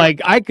mean, we're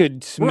Like, I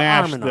could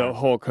smash arm in the arm.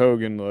 Hulk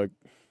Hogan look.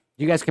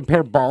 you guys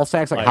compare ball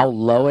sacks, like Like- how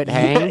low it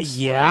hangs?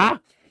 yeah.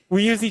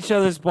 We use each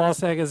other's ball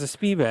sack as a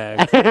speed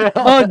bag.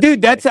 Oh,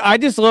 dude, I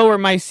just lower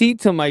my seat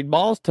till my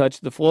balls touch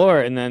the floor,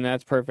 and then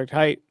that's perfect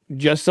height.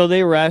 Just so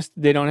they rest,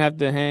 they don't have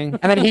to hang.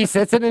 And then he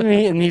sits in it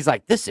and he's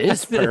like, "This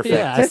is perfect."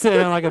 Yeah, I sit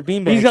in like a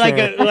beanbag. He's like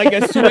chair.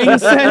 a swing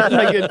set,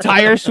 like a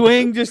tire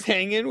swing, just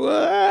hanging.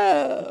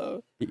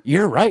 Whoa!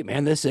 You're right,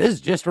 man. This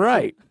is just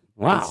right.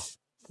 Wow, It's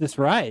just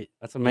right.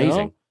 that's amazing.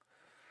 know?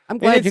 I'm And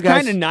glad it's you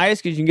guys. kind of nice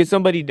because you can get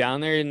somebody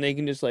down there and they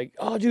can just like,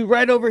 oh, dude,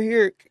 right over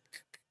here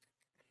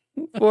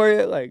for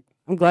you. Like,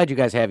 I'm glad you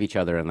guys have each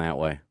other in that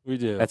way. We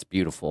do. That's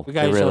beautiful. we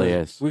got It each really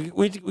other- is.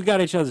 We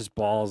got each other's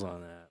balls on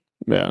that.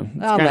 Yeah,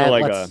 it's On kind that, of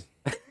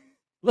like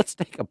let's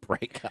take a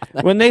break on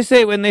that. when they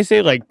say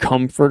like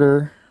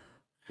comforter.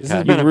 This has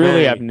You been a really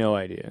very- have no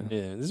idea.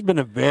 Yeah, this has been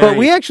a very. But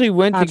we actually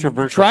went to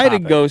controversial try to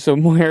topic. go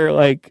somewhere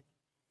like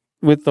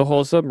with the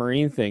whole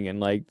submarine thing and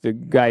like the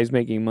guys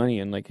making money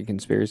and like a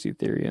conspiracy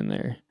theory in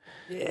there.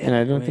 Yeah, And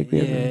I don't think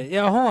we yeah, ever.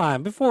 yeah. Hold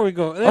on, before we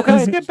go, Okay.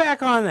 let's get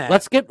back on that.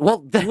 Let's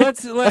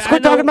let's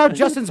quit talking about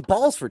Justin's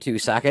balls for 2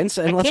 seconds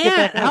and let's get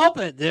Can't back on. help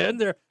it, dude.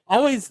 They're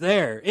always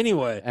there.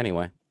 Anyway,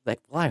 Anyway,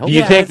 I hope Do you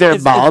Yeah, think their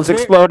it's balls very-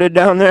 exploded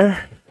down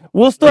there?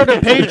 We'll start a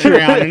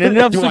Patreon and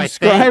enough Do I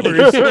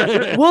subscribers.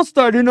 think? We'll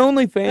start an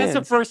that's the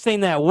OnlyFans. first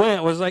thing that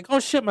went was like, oh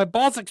shit, my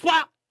balls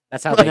explode.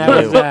 that's how And they that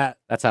was knew. that.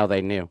 That's how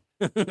they knew.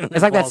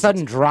 It's like that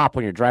sudden drop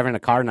when you're driving a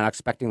car not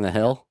expecting the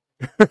hill.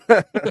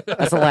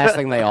 That's the last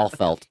thing they all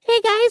felt. Hey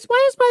guys,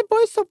 why is my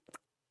voice so?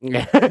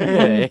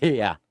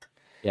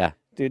 Yeah.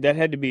 Dude, that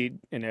had to be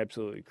an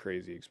absolutely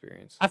crazy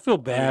experience. I feel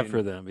bad mean-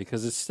 for them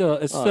because it's still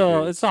dude.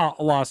 it's all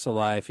a loss of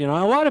life. You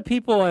know, a lot of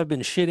people have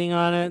been shitting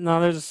on it. Now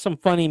there's some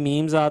funny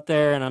memes out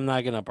there, and I'm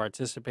not gonna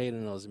participate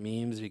in those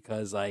memes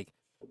because like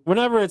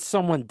whenever it's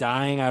someone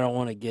dying, I don't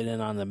want to get in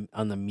on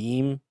the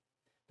meme.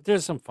 But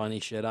there's some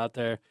funny shit out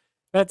there.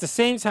 But at the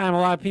same time,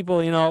 a lot of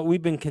people, you know,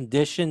 we've been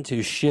conditioned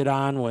to shit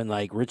on when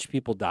like rich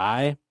people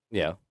die.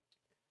 Yeah.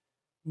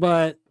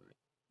 But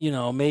you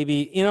know,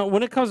 maybe, you know,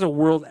 when it comes to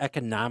World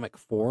Economic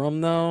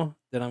Forum, though,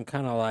 then I'm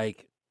kind of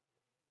like,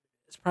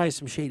 there's probably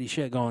some shady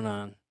shit going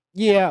on.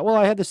 Yeah, well,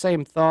 I had the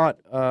same thought.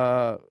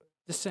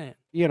 Just saying.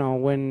 You know,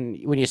 when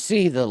you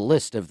see the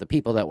list of the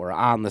people that were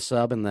on the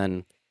sub and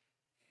then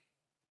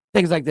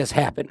things like this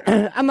happen,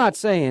 I'm not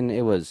saying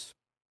it was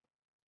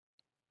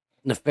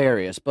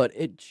nefarious, but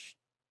I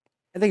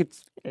think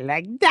it's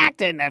Like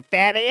Dr.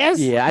 Nefarious?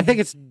 yeah, I think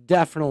it's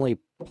definitely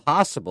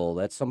possible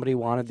that somebody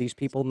wanted these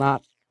people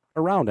not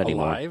around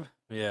anymore. Alive?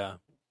 Yeah,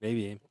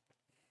 maybe.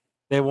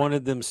 They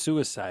wanted them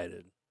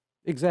suicided.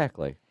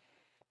 Exactly.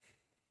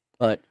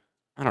 But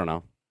I don't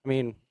know. I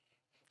mean,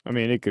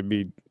 it could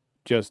be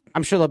just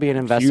I'm sure there'll be an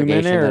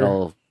investigation error.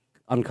 that'll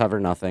uncover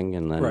nothing,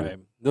 and then Right.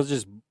 They'll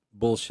just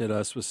bullshit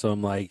us with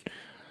some, like,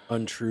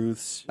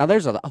 untruths. now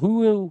there's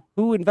who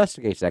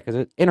investigates that because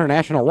it's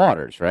international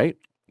waters, right?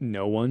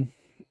 no one.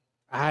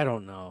 I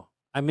don't know.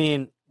 I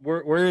mean,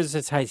 where is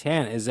the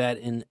Titanic? Is that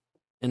in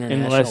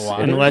international Unless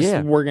water? unless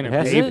Yeah, we're It gonna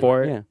has pay to-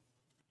 for it. Yeah.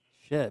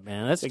 Shit,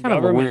 man. That's The kind of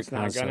a weird government's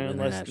not concept, gonna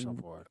unless- international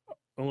for it.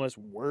 Unless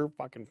we're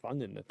fucking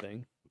funding the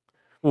thing.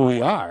 Well,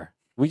 we are.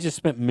 We just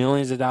spent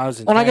millions of dollars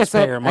in Well, I guess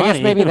taxpayer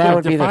money. maybe that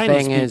would to be the find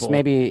these thing is people.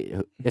 maybe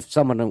if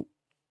someone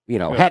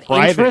Yeah, had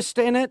private- interest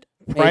in it,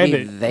 maybe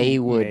private, they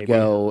would maybe.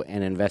 go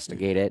and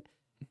investigate it.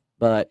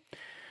 But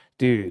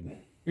Dude.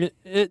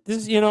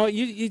 This, you know,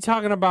 you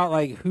talking about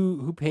like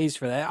who pays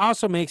for that. It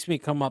also makes me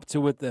come up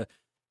to with the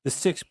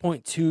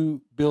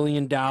 $6.2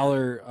 billion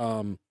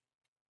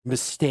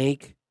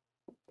mistake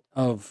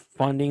of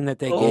funding that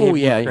they Oh, gave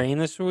yeah. Ukraine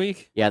this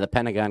week. yeah, the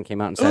Pentagon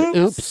came out and said,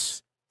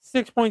 "Oops."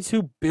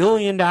 $6.2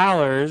 billion. You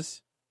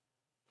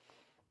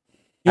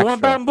want Extra.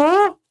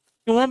 bamboo?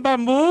 You want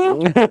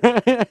bamboo?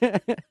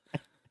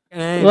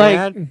 Hey, Like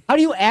man. How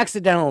do you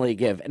accidentally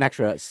give an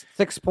extra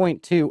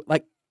 6.2?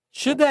 Like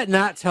Should that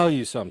not tell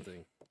you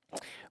something?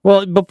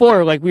 well,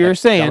 before, like we were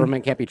saying,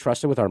 government can't be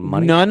trusted with our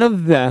money. none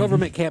of them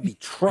Government can't be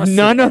trusted.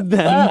 none at of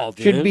them all,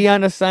 should dude. be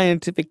on a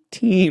scientific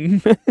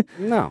team.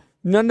 No.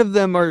 None of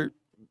them are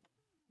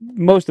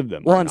most of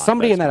them. Well, are and not,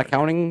 somebody in that's that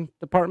accounting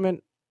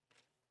department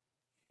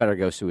better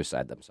go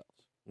suicide themselves.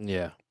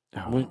 Yeah.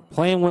 fine.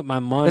 Playing with my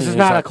money. This is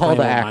not like a call to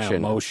playing with my action.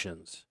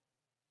 emotions.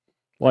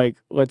 Like,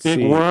 let's Big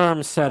see.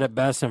 Worm said it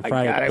best in I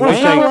Friday. got it. I Playing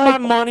wish with I- my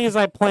money is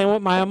like playing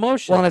with my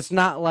emotions. Well, and it's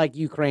not like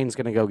Ukraine's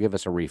going to go give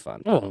us a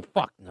refund. Oh,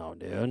 fuck no,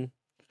 dude.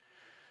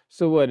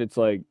 So what? It's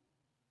like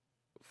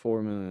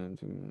 4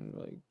 million,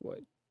 like what?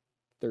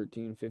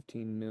 13,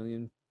 15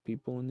 million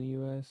people in the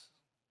U.S.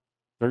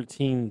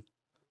 13.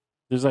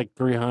 There's like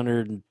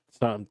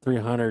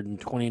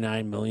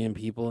 329 million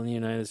people in the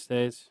United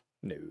States.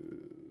 No.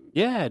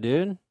 Yeah,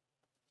 dude.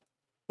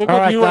 Look All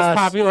up right, U.S. Gus.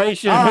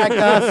 population. All right,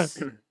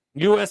 Gus.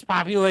 U.S.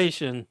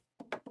 population.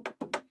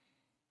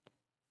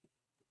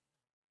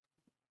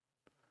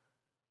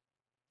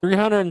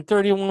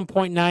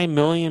 331.9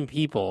 million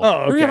people.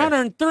 Oh, okay.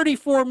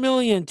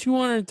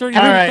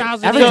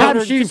 334,233,000. Every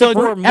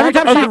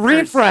time she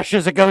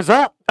refreshes, it goes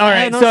up. All Yeah,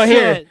 right, no so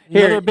shit.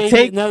 here, Another baby-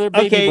 take another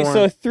baby okay, born.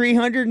 so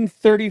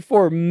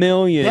 334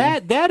 million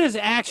That is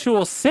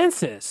actual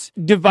census.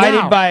 divided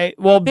Now, by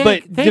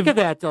Think of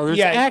that though. There's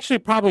yeah. actually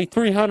probably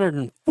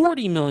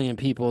 340 million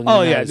people in the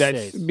Oh United yeah,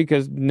 that's States.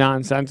 because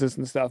non-census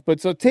and stuff. But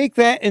so take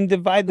that and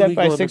divide that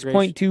by Illegal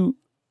 6.2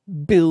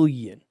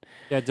 billion,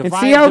 Yeah, and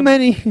see how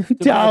many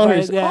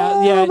dollars. Yeah,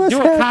 all yeah. of us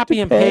Do a have copy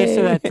to and paste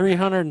of pay. that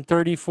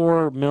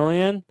 334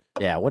 million.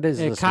 Yeah, what is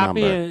Yeah, this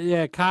copy number?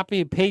 and copy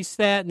and paste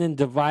that, and then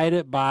divide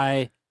it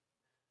by,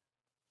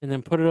 and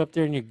then put it up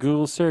there in your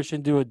Google search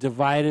and do it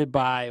divided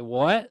by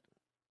what?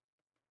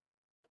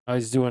 Oh,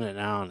 he's doing it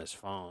now on his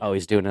phone. Oh,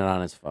 he's doing it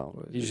on his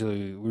phone.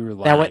 Usually we were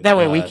That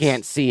way we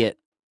can't see it.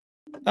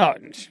 Oh,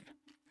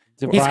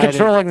 He's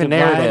controlling the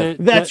narrative.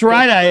 That's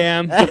right, I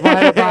am.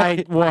 Divided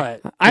by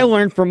what? I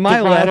learned from my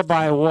Divided left.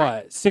 by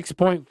what?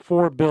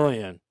 6.4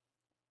 billion.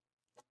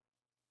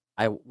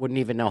 I wouldn't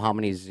even know how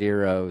many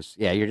zeros.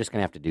 Yeah, you're just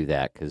gonna have to do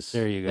that because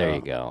There you go. There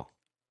you go.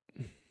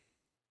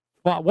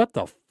 What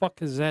the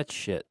fuck is that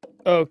shit?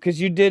 Oh, because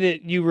you did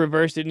it. You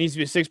reversed it. It needs to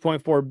be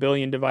 6.4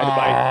 billion divided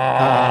by.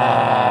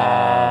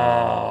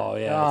 Oh,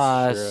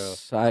 yeah,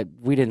 that's true.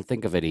 We didn't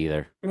think of it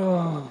either.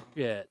 Oh.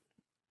 Shit.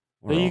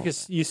 We're But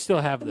all- you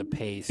still have the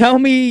pace. Tell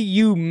me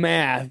you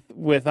math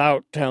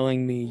without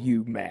telling me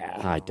you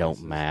math. I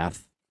don't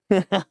math.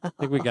 I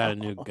think we got a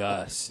new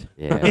Gus.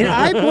 Yeah. And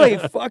I play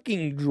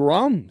fucking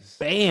drums.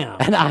 Bam.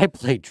 And I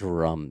play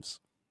drums.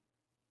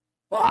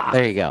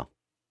 There you go.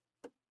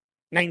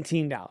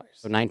 $19.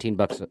 So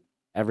 $19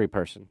 every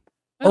person.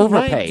 That's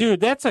Overpaid. right, dude.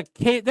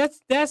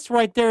 That's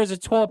right there is a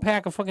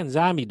 12-pack of fucking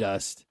zombie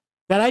dust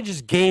that I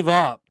just gave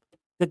up.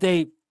 That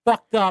they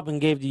fucked up and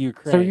gave to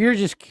Ukraine. So you're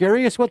just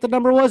curious what the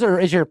number was, or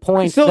is your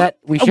point So that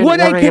we shouldn't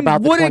worry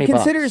about the what 20 I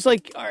consider bucks? is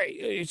like, all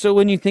right. So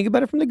when you think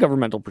about it from the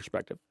governmental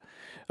perspective,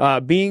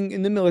 being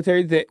in the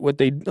military, what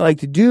they like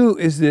to do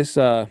is this.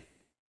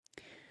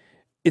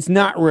 It's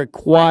not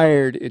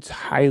required; it's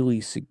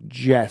highly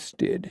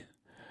suggested.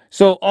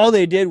 So all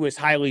they did was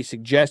highly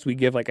suggest we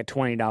give like a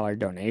 $20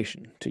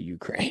 donation to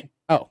Ukraine.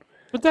 Oh,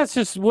 but that's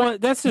just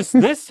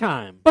this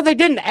time. but they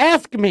didn't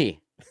ask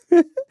me.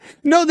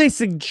 No, they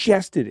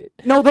suggested it.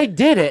 No, they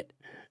did it.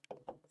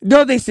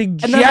 No, they And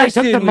suggested then they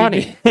took the we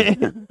money.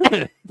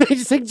 did. They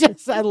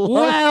suggest I love.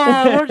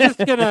 Well, we're just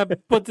gonna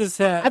put this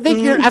hat. I think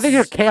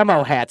your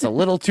camo hat's a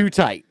little too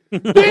tight.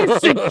 They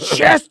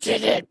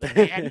suggested it,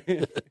 man.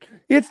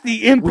 It's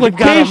the We've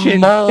got a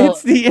implication. mole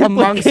It's the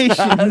amongst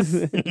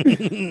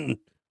implications.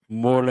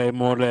 Mole.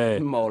 Mole.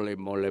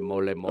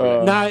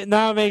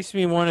 Now it makes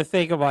me want to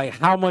think of like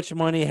how much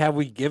money have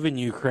we given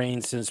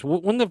Ukraine since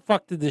when the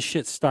fuck did this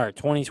shit start?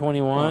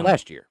 2021?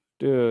 Last year,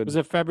 Dude, Was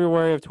it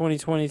February of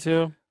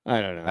 2022?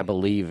 I don't know. I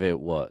believe it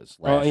was.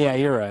 Oh Last yeah,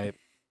 you're right.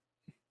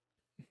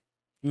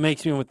 It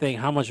makes me think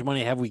how much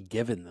money have we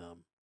given them?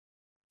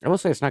 I will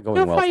say it's not going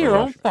Go well fight for your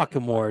own Russia.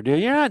 fucking war,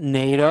 dude. You're not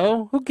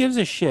NATO. Who gives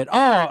a shit? Oh,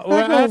 not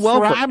well, going that's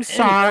well right. for I'm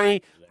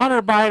sorry.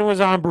 Hunter Biden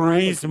was on We're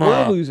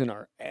Burisma. losing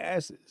our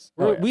asses.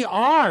 We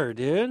are,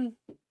 dude.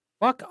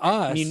 Fuck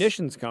us.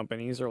 Munitions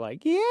companies are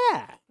like,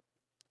 yeah.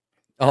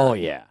 Oh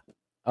yeah.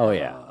 Oh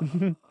yeah.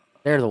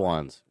 They're the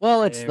ones.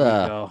 Well, it's There we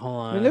the go. Hold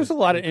on. I mean, there's a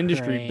lot of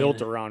industry Ukraine.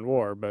 built around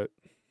war, but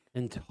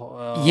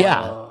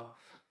Yeah.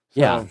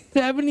 Yeah.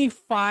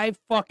 $75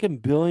 fucking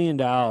billion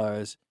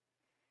dollars.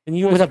 And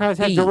U.S. With a Congress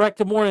had B.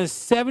 directed more than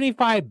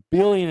 $75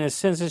 billion in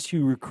census to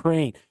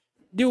Ukraine.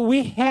 Dude,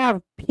 we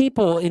have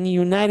people in the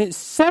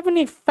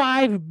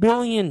 $75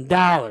 billion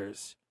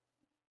that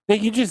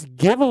you just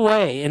give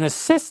away in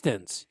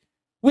assistance.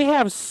 We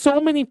have so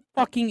many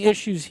fucking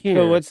issues here.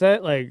 so what's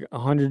that? Like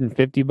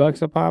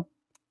 $150 a pop?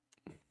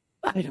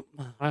 I don't,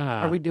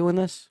 Ah, are we doing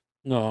this?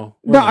 No.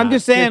 No, we're I'm not.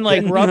 just saying,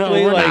 like No,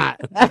 roughly, we're like.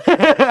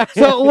 not.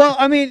 So, well,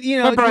 I mean, you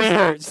know, My brain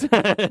hurts.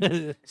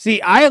 just-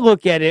 see, I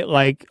look at it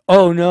like,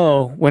 oh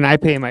no, when I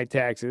pay my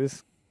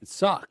taxes. It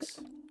sucks.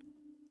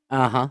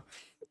 Uh-huh.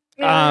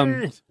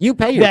 You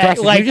pay your that,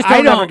 taxes. like, you just I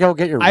don't ever don't- go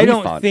get your I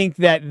refund. don't think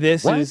that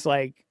this What? is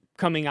like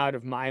coming out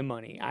of my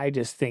money. I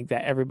just think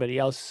that everybody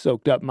else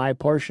soaked up my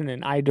portion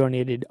and I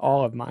donated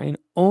all of mine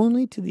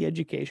only to the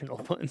educational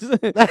funds.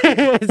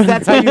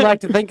 That's how you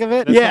like to think of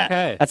it? That's Yeah.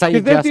 okay. That's how you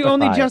Because that's the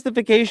only justify it.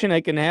 justification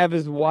I can have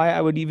is why I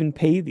would even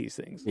pay these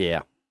things.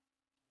 Yeah.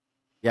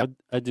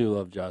 I do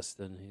love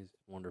Justin. He's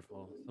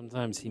wonderful.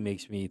 Sometimes he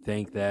makes me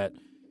think that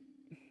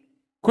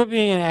quit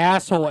being an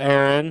asshole,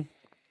 Aaron.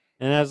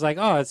 And I was like,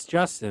 oh, it's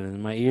Justin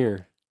in my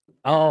ear.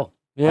 Oh,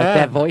 Yeah. like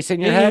that voice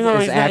in your head is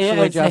he's not-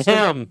 actually it's Justin?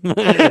 him.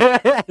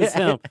 It's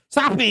him.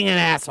 Stop being an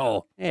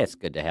asshole. Yeah, it's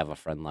good to have a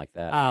friend like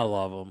that. I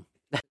love him.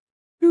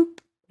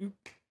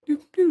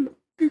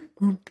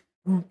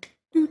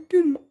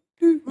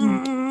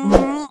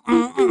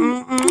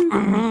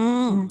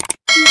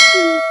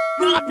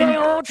 My dang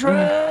old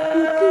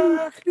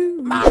truck,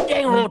 my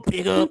dang old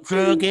pickup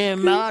truck,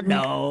 and my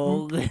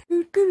dog.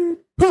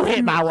 Who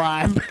hit my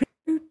wife?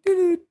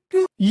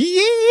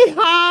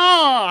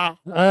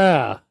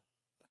 Yeehaw!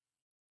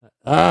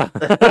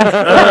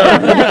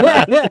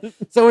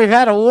 So we've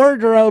had a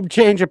wardrobe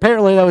change.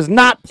 Apparently, that was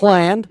not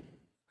planned.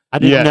 I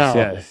didn't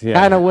know.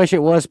 Kind of wish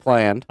it was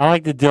planned. I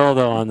like the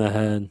dildo on the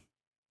head.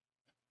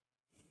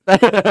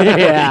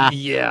 Yeah.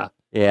 Yeah.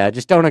 Yeah,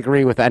 just don't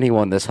agree with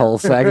anyone this whole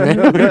segment.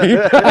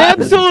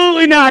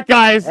 Absolutely not,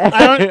 guys.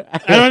 I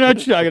don't know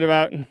what you're talking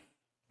about.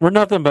 We're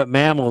nothing but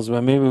mammals,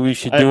 but maybe we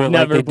should do I've it like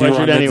never they do on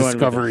pleasured the anyone with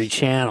Discovery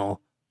Channel.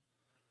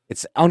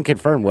 It's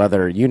unconfirmed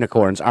whether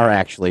unicorns are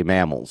actually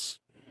mammals.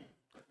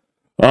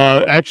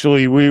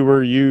 Actually, we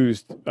were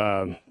used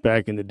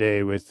back in the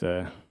day with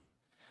who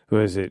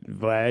was it,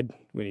 Vlad,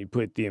 when he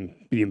put the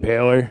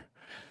impaler.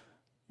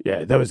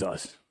 Yeah, that was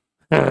us.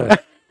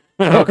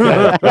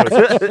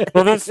 Okay.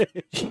 Well, this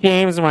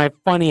shames my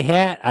funny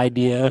hat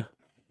idea.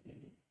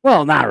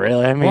 Well, not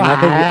really. I mean,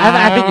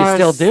 I think you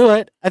still do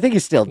it. I think you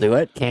still do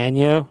it. Can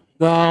you?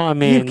 No, I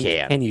mean, You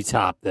can. can you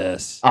top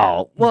this?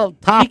 Oh, well, You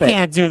top it.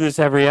 can't do this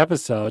every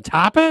episode.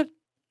 Top it?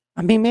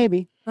 I mean,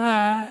 maybe.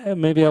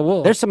 Maybe I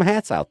will. There's some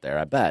hats out there,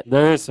 I bet.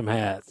 There is some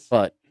hats.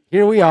 But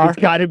here we are. It's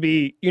got to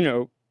be,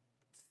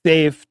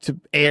 safe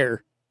to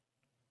air.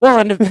 Well,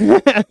 and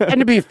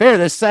to be fair,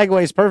 this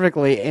segues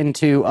perfectly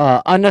into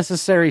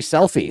unnecessary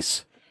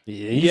selfies. You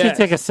Yes. should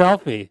take a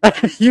selfie.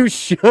 You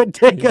should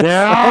take a selfie.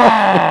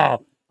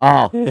 No!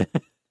 Oh,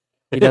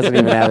 he doesn't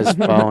even have his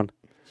phone.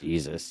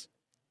 Jesus.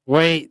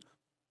 Wait.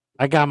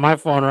 I got my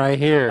phone right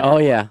here. Oh,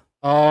 yeah.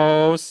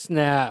 Oh,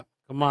 snap.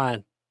 Come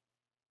on.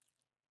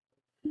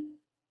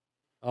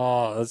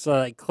 Oh, it's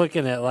like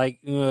clicking it like,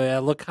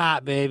 look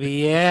hot, baby.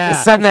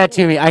 Yeah. Send that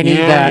to me. I need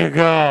There that. you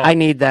go. I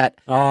need that.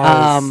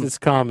 Oh, it's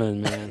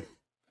coming, man.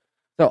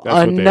 So That's what they all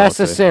say.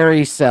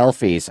 unnecessary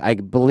selfies. I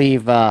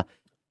believe at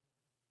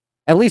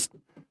least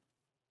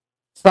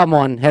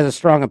someone has a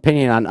strong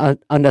opinion on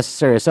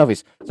unnecessary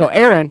selfies. So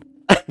Aaron,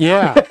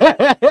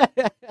 Yeah.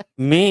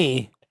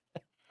 Me.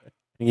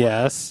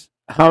 Yes.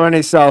 How many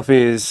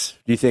selfies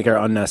do you think are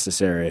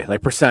unnecessary,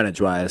 like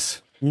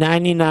percentage-wise?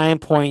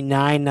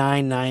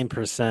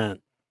 99.999%.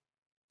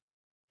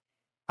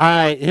 All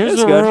right, here's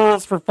That's the good.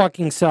 rules for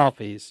fucking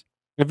selfies.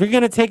 If you're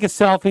going to take a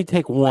selfie,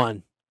 take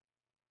one.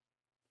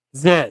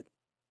 That's it.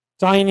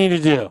 That's all you need to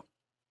do.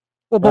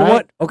 well, but Right.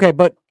 what? Okay,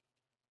 but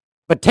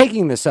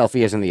taking the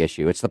selfie isn't the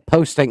issue. It's the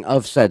posting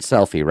of said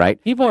selfie, right?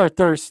 People are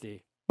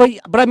thirsty.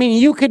 But I mean,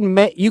 you could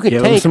Give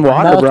 'em take some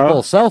water, bro.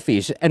 multiple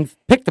selfies and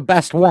pick the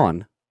best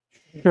one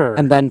Sure.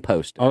 and then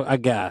post it. Oh, I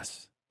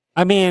guess.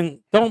 I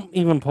mean, don't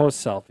even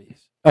post selfies.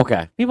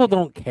 Okay. People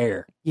don't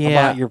care Yeah.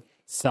 about your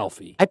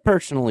selfie. I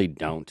personally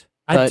don't.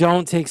 I but-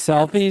 don't take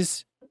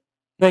selfies.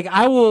 Like,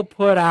 I will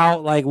put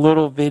out like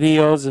little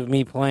videos of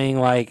me playing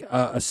like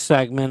a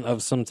segment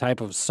of some type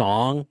of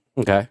song,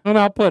 Okay. and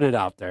I'll put it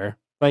out there.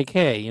 Like,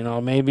 hey,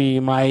 maybe you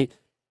might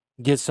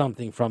get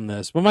something from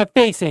this, but my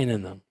face ain't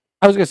in them.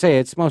 I was gonna say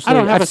it's mostly. I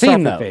don't have I've a seen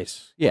selfie those.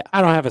 face. Yeah. I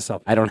don't have a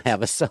selfie. I don't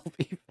have a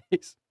selfie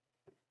face.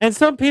 And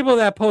some people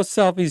that post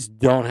selfies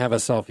don't have a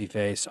selfie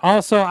face.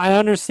 Also, I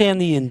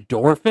understand the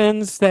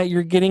endorphins that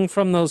you're getting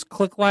from those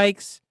click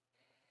likes.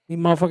 You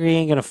motherfucker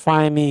ain't gonna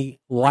find me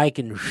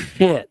liking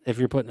shit if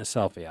you're putting a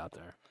selfie out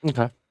there.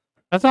 Okay.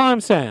 That's all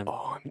I'm saying.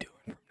 Oh, I'm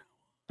doing.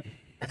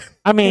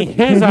 I mean,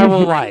 his I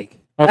will like.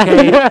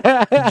 Okay,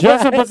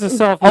 Justin puts a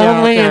selfie out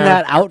Only in there.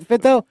 that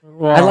outfit though.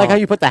 Well, I like how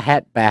you put the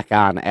hat back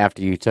on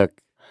after you took.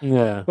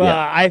 Yeah. Well,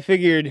 Yeah. I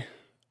figured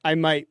I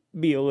might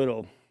be a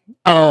little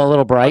Oh, a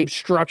little bright.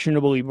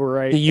 obstructionably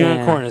bright. The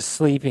unicorn is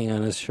sleeping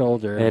on his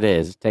shoulder. It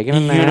is taking a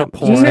The nap.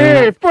 unicorn.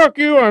 Hey, fuck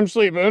you! I'm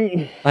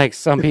sleeping. Like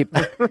some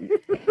people.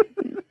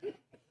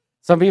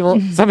 Some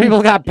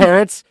people got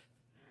parrots.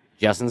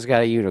 Justin's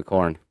got a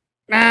unicorn.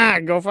 Nah,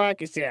 go fuck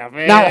yourself.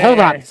 Now hold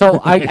on.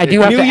 So I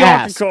do have New to York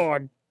ask.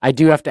 Accord. I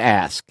do have to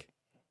ask.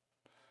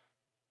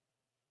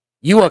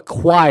 You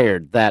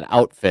acquired that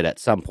outfit at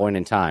some point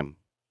in time.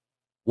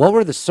 What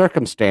were the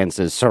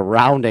circumstances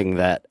surrounding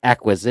that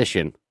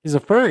acquisition? He's a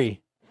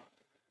furry.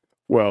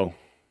 Well,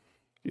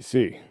 you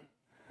see,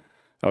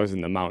 I was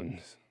in the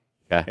mountains,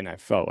 Okay. and I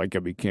felt like I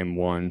became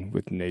one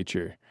with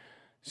nature.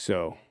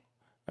 So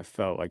I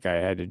felt like I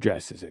had to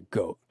dress as a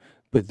goat.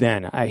 But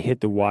then I hit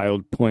the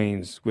wild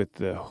plains with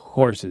the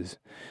horses,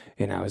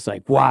 and I was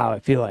like, wow, I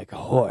feel like a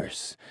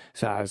horse.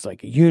 So I was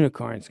like, a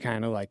unicorn's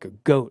kind of like a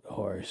goat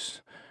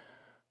horse.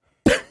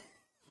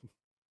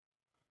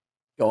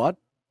 Go on.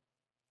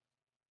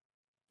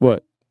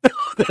 What?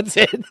 That's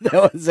it.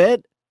 That was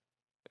it.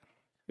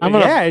 I'm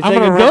gonna- yeah, it's I'm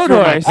like gonna a rip goat through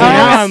my horse.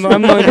 Now I'm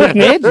pants. one with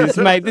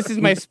nature. This is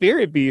my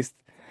spirit beast.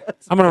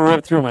 I'm gonna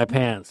rip through my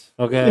pants.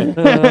 Okay.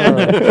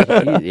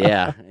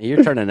 Yeah,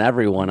 you're turning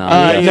everyone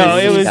on. No,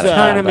 it was,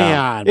 turning me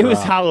on. It was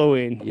bro.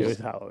 Halloween. It was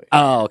Halloween.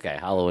 Oh, okay.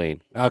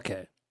 Halloween.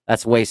 Okay.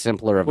 That's way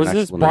simpler of Was an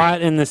this explanation.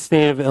 bought in the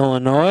state of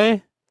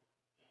Illinois?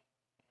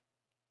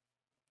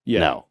 Yeah.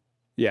 No.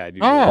 Yeah, I do.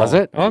 Oh, Was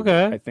it? I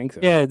Okay. think so.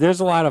 Yeah, there's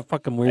a lot of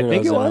fucking think weirdos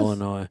it in was.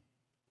 Illinois.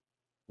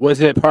 Was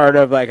it part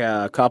of like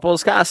a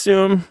couple's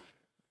costume?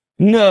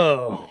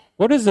 No.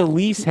 What does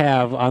Elise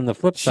have on the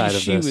flip side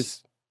of she this?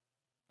 was.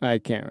 I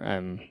can't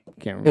remember.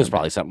 It was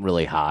probably something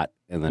really hot,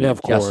 and then Yeah,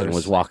 of Justin course.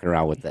 was walking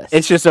around with this.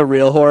 It's just a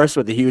real horse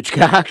with a huge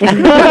cock.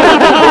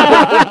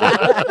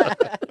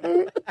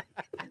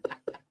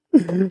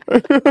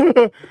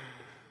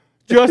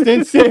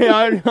 Justin, say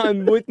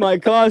I'm with my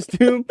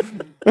costume.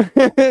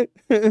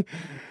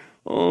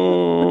 Oh.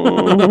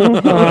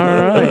 All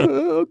right.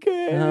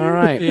 Okay. All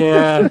right.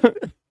 Yeah.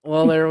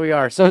 Well, there we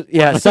are. So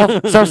yeah, so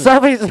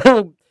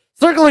selfies.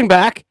 Circling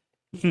back,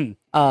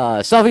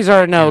 selfies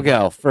are a no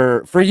go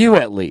for you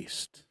at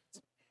least.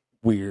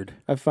 Weird.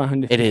 I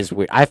found It is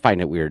weird. I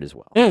find it weird as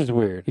well. It is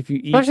weird. if you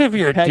eat Especially if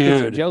you're a packets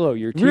of dude. Jello,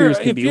 your You're- tears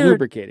can if be you're-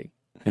 lubricating.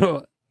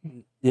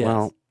 Yes.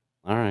 Well,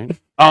 all right.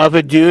 Oh, if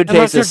a dude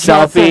Unless takes a you're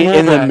Justin selfie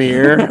in the Timberlake.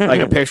 mirror,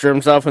 like a picture of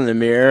himself in the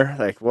mirror,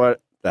 like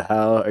what the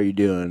hell are you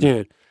doing?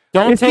 Dude,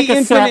 don't It's take the a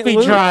infinite selfie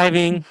loop.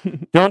 driving.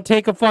 Don't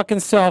take a fucking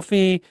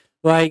selfie,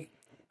 like,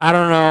 I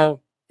don't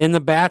know, in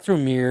the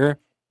bathroom mirror.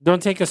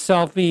 Don't take a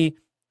selfie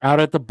out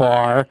at the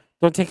bar.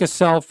 Don't take a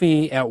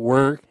selfie at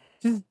work.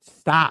 Just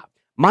stop.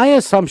 My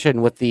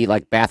assumption with the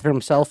like bathroom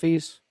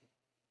selfies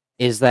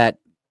is that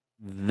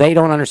they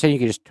don't understand you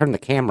can just turn the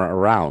camera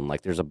around.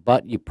 Like there's a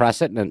button, you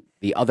press it, and then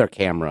the other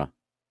camera.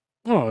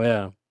 Oh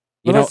yeah.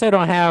 You Unless know, they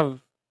don't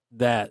have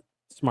that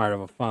smart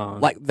of a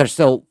phone. like they're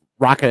still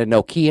rocking a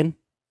Nokian.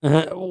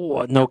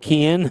 What,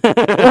 Nokian?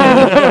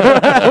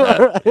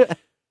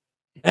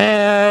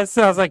 It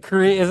sounds like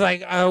Korea. It's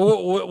like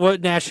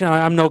what national?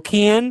 I'm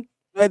Nokian.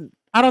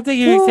 I don't think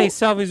you can take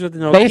selfies with the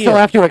Nokia. They still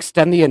have to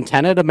extend the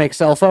antenna to make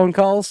cell phone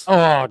calls.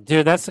 Oh,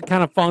 dude, that's the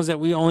kind of phones that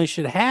we only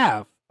should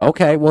have.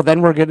 Okay, well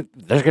then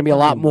there's gonna be a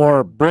lot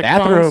more Brick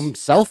bathroom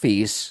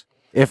selfies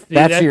if See,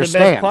 that's your the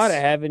stance. best part of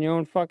having your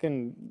own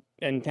fucking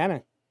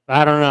antenna.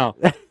 I don't know.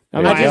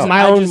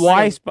 My own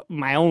think-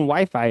 my own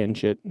Wi-Fi and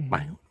shit.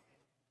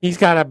 He's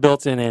got a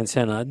built-in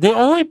antenna. The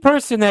only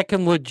person that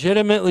can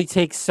legitimately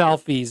take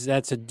selfies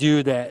that's a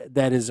dude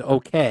that is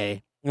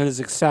okay and is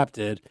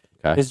accepted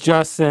is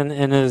Justin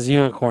in his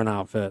unicorn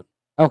outfit.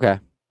 Okay.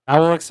 I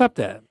will accept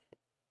that.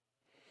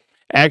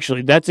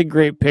 Actually, that's a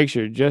great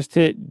picture. Just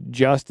hit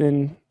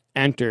Justin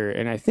enter,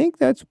 and I think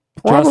that's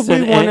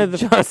probably one of the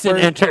Justin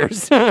first...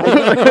 enters.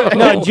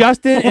 No,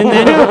 Justin, and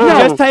then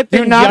just type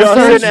in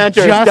Justin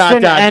enters.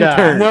 Justin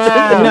enters.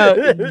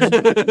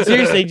 No,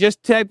 seriously,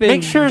 just type in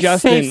Make sure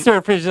Justin, safe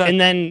surface.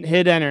 and then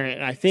hit enter.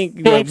 And I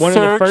think Safe one of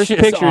the first search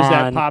is pictures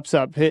that on. pops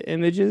up, hit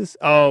images.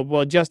 Oh,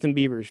 well, Justin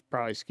Bieber's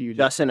probably skewed.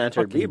 Justin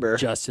entered Fucking Bieber.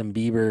 Justin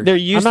Bieber. There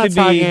used I'm not to be-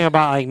 talking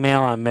about like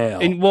male on male.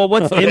 And, well,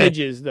 what's Okay.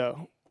 images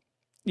though?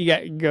 You got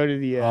to go to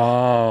the.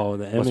 Oh,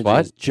 the image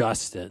what? is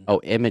Justin. Oh,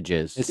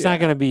 images. It's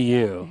not going to be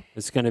you.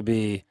 It's going to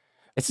be.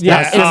 It's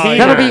Yeah, it's Bieber.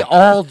 gonna be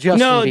all Justin.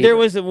 No, Bieber. there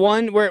was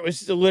one where it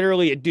was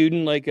literally a dude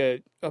in like a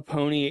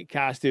pony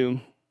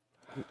costume.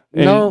 And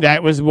No.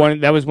 that was one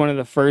of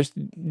the first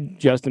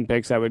Justin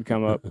pics that would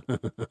come up.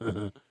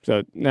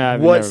 So nah,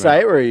 never What mind.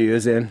 site were you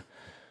using?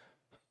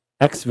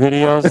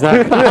 Xvideos.com.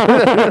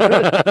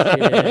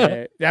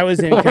 Yeah, that was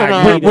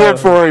incognito. Weird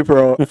furry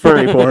porn.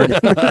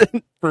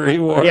 For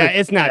reward. Yeah,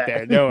 it's not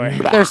there. Don't worry.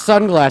 There's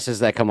sunglasses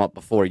that come up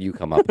before you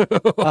come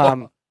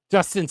up.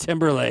 Justin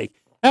Timberlake.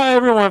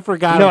 Everyone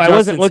forgot. No, of I Justin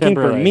wasn't looking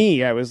for Timberlake.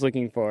 me. I was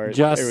looking for it. It was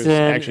Justin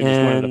actually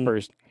just one of the and-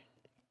 first.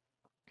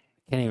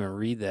 Can't even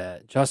read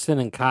that. Justin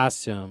in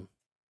costume.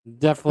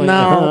 Definitely.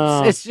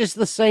 No, it's just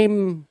the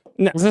same.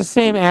 It's the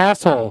same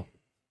asshole.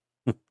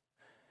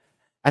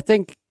 I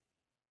think.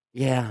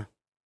 Yeah.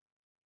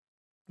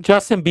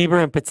 Justin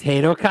Bieber in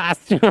potato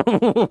costume.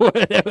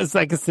 It was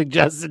like a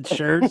suggested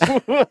shirt.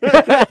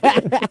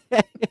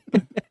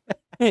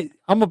 Hey,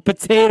 I'm a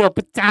potato.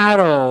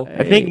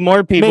 I think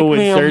more people Make would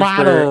me a search for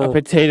model. a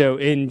potato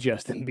in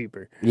Justin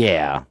Bieber.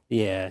 Yeah.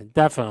 Yeah,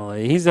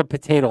 definitely. He's a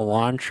potato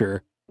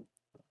launcher.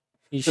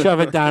 You shove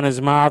it down his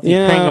mouth, you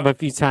Yeah. crank him a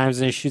few times,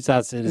 and he shoots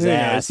out his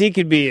ass. He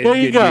could be a There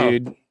you good go.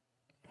 dude.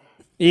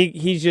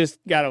 He's just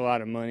got a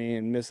lot of money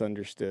and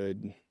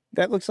misunderstood.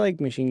 That looks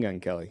like Machine Gun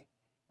Kelly.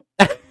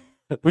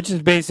 Which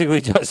is basically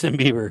Justin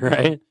Bieber,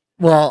 right?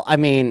 Well, I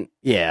mean,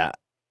 yeah.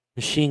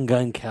 Machine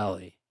Gun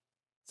Kelly.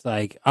 It's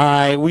like, all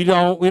right, we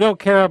don't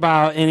care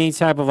about any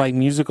type of like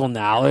musical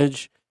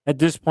knowledge. At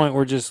this point,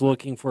 we're just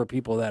looking for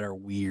people that are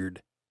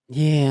weird.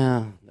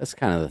 Yeah. That's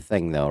kind of the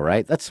thing, though,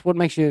 right? That's what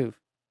makes you.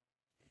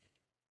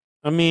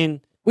 I mean,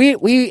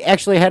 We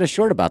actually had a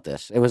short about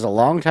this. It was a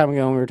long time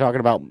ago when we were talking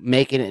about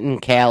making it in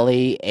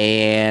Cali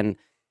and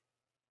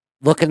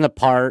looking the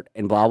part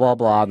and blah blah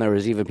blah. And there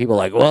was even people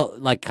like, well,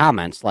 like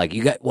comments like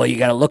you got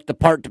to look the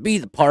part to be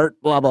the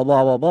part, blah blah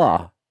blah blah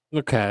blah.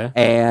 okay.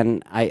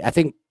 And I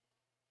think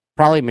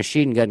probably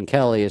Machine Gun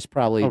Kelly is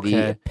probably the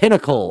Okay.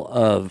 pinnacle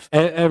of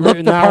Every, look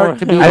the now part we're-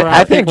 to be.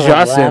 I think people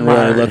at Justin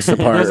really Walmart. looks the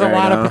part There's a right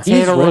lot now. of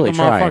potato really looking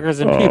trying. motherfuckers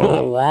and people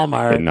at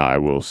Walmart. I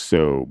will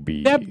so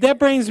be. That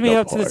brings me the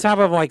up to the part. top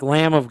of like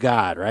Lamb of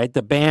God, right?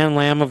 The band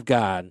Lamb of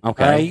God.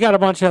 Okay. Right? You got a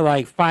bunch of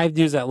like 5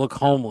 dudes that look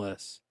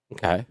homeless.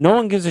 Okay. No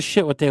one gives a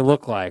shit what they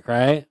look like,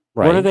 right?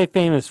 Right. What are they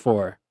famous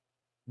for?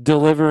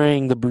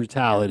 Delivering the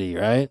brutality,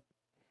 right?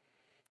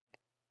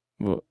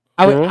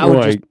 I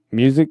would just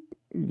music.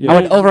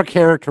 I would over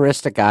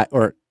characterize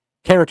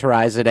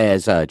it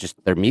as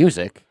just their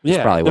music. Is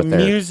Yeah, probably the what they're.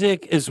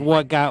 music is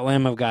what got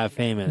Lamb of God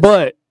famous.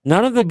 But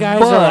none of the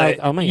guys are like,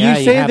 oh my god,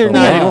 you say have they're the not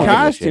Lamb. in Yeah.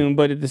 costume,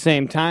 but at the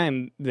same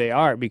time they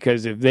are,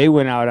 because if they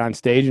went out on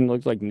stage and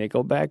looked like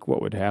Nickelback,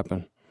 what would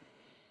happen?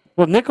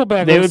 Well,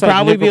 Nickelback. They looks would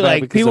probably be Nickelback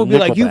like, because people of would be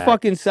like, "You Nickelback."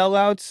 fucking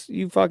sellouts,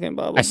 you fucking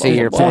blah blah." I see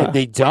blah, your blah, point. blah."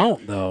 They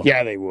don't though.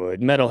 Yeah, they would.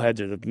 Metalheads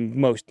are the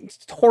most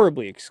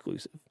horribly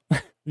exclusive.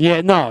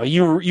 Yeah, no,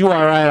 you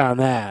are right on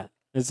that.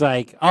 It's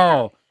like,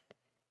 oh,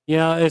 you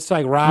know, it's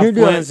like Rob You're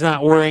doing- Flynn's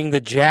not wearing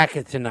the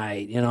jacket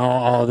tonight. You know,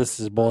 oh,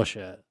 this is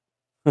bullshit.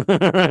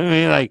 I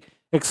mean, like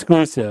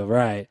exclusive,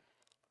 right?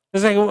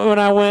 It's like when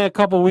I went a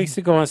couple weeks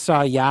ago and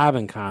saw Yob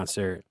in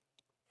concert.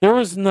 There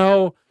was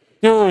 3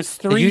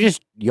 Did you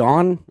just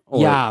yawn? Or-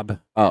 Yob.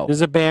 Oh,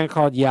 There's a band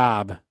called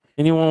Yob.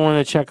 Anyone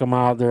want to check them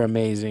out? They're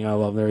amazing. I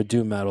love them. They're a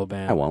doom metal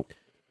band. I won't.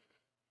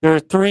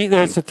 There's a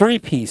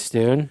 3-piece,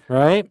 dude,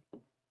 right?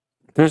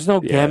 There's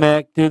no Yeah.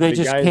 gimmick, dude. They The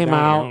just guys came down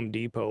at out. Home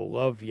Depot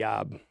love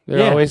yob. They're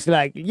Yeah. always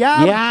like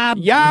yob, Yob,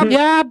 yob.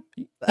 yob.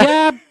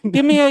 Yab,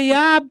 give me a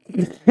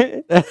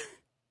yab.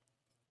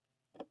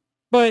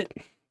 But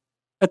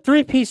a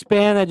 3-piece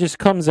band that just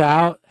comes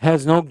out,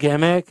 has no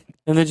gimmick,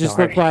 and they just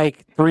look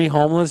like 3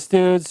 homeless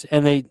dudes,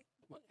 and they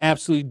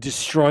absolutely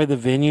destroy the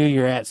venue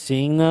you're at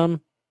seeing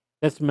them.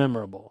 That's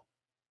memorable,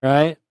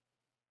 right?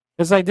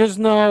 It's like there's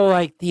no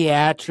like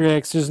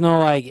theatrics, there's no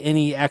like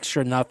any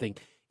extra nothing.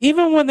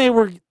 Even when they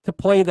were to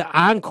play the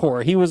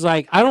encore, he was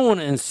like, I don't want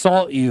to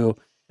insult you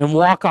and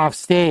walk off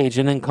stage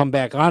and then come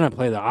back on and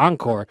play the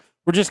encore.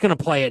 We're just going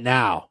to play it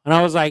now. And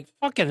I was like,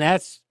 fucking,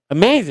 that's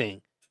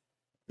amazing.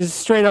 Just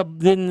straight up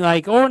didn't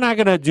like, oh, we're not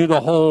going to do the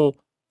whole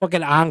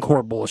fucking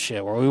encore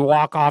bullshit where we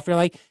walk off. You're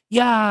like,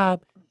 yeah,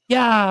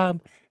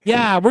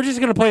 we're just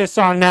going to play a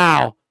song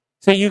now.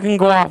 So you can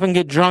go off and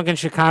get drunk in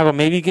Chicago.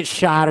 Maybe get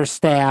shot or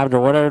stabbed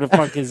or whatever the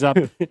fuck is up.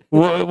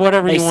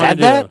 Whatever They you want to said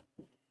do. that?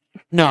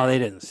 No, they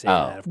didn't say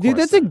that. Of Dude, course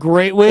that's a not.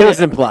 great way. It was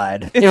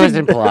implied. It was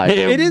implied.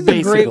 It is a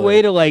Basically. great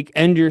way to like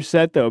end your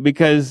set though,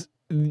 because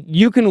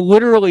you can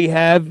literally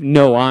have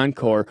no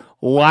encore,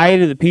 lie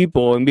to the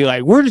people, and be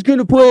like, "We're just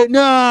gonna play it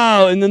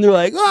now," and then they're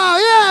like, "Oh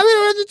yeah,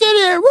 we were just in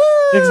here,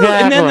 woo!" And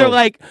then they're Exactly.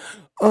 like,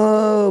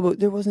 "Oh, but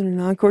there wasn't an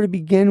encore to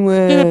begin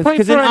with." Yeah, they played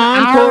Because for an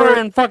hour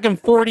and fucking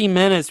 40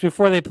 minutes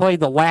before they played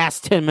the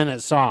last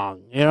 10-minute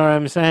song. You know what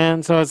I'm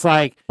saying? So it's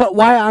like, But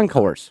why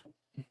encores?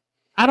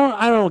 I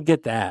don't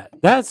get that.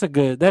 That's a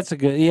good,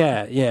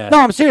 yeah. No,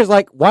 I'm serious.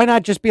 Like, why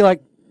not just be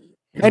like,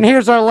 and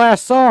here's our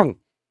last song,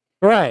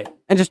 Right.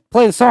 and just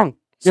play the song?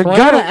 You're Slayer-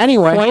 gonna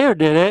anyway. Slayer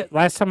did it.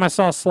 Last time I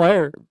saw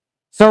Slayer.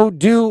 So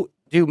do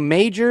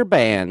major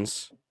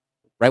bands,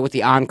 right, with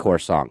the encore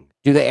song,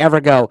 do they ever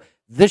go,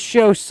 this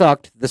show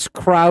sucked, this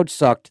crowd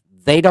sucked,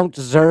 they don't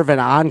deserve an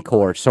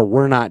encore, so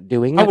we're not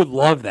doing it? I would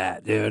love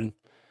that, dude.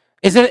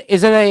 Is it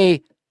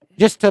a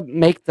just to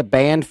make the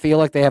band feel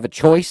like they have a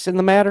choice in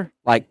the matter?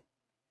 Like,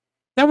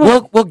 That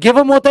would, we'll give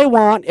them what they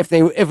want if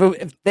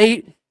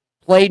they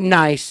play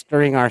nice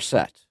during our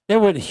set. that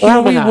would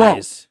Or we won't.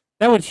 humanize.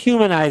 That would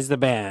humanize the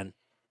band.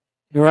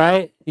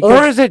 Right?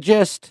 Or is it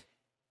just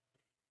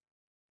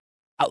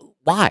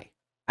why?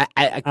 I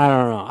I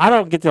don't know. I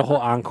don't get the whole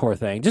encore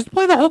thing. Just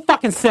play the whole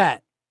fucking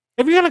set.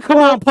 If you're gonna come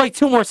out and play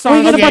 2 more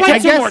songs, gonna play play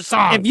 2 more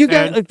songs. if you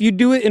man. if you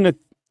do it in a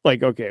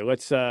like, okay,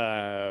 let's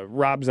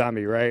Rob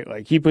Zombie, right?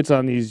 Like he puts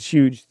on these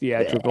huge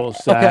theatrical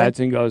sets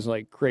and goes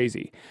like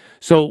crazy.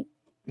 So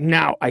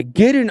now I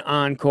get an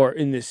encore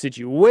in this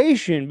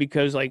situation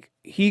because like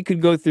he could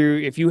go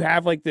through, if you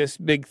have like this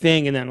big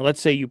thing and then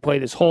let's say you play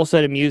this whole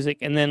set of music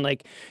and then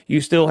like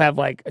you still have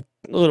like a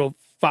little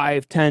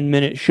 5-10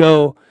 minute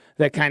show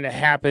that kind of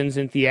happens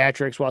in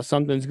theatrics while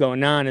something's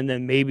going on, and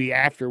then maybe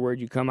afterward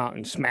you come out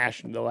and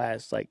smash the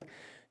last like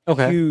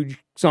huge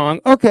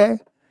song. Okay.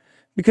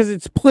 Because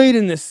it's played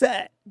in the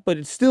set, but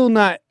it's still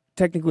not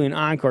technically an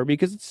encore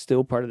because it's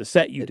still part of the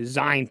set you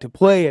designed to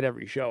play at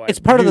every show. It's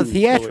part of the do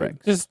theatrics.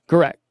 believe. Just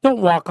Correct.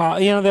 don't walk off.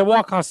 You know, they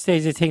walk off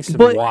stage. They take some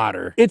But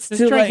water. it's just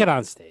still drink like- it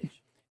on stage.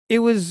 It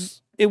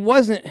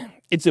wasn't,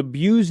 it's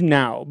abused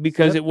now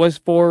because it was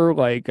for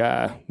like,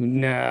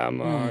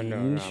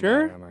 no.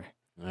 Sure?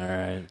 All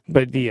right,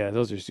 But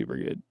those are super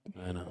good.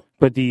 I know.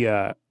 But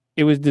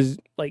it was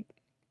like,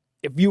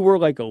 if you were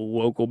like a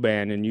local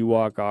band and you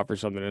walk off or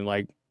something and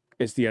like,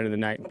 it's the end of the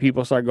night and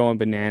people start going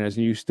bananas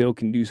and you still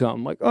can do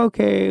something like,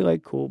 okay,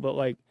 like cool. But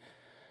like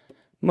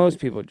most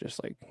people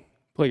just like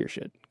play your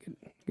shit,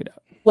 get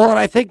out. well, and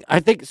I think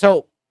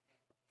so.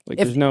 Like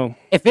If- there's no,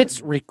 If it's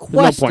for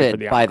requested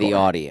the by the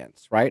encore.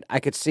 audience, right? I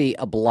could see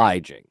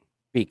obliging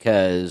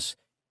because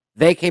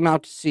they came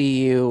out to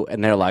see you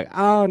and they're like,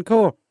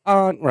 encore,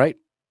 right?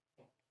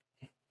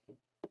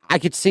 I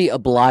could see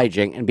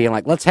obliging and being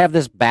like, let's have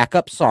this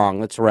backup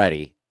song that's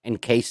ready in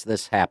case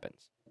this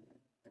happens.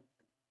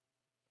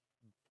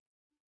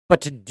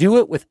 But to do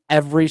it with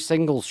every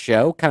single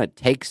show kind of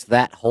takes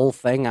that whole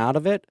thing out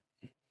of it.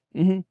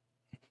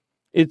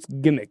 it's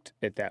gimmicked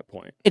at that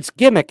point. It's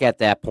gimmick at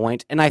that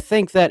point, and I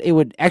think that it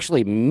would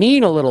actually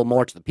mean a little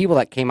more to the people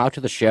that came out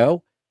to the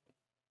show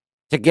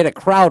to get a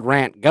crowd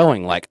rant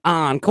going, like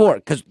encore,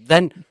 because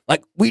then,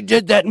 like, we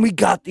did that and we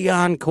got the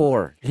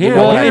encore. You Here-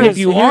 know Well, what I and mean? if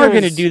you are going to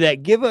here's- do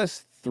that, give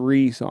us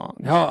 3 songs.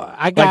 No,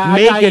 I Like got.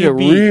 make I got it you a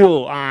beat. real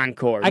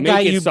encore. I Make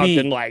got it you something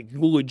beat. like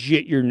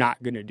legit you're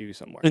not going to do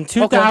somewhere. In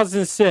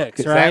 2006,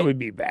 'Cause right? that would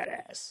be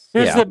badass.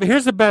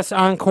 Here's the best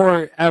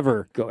encore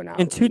ever. Going out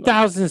In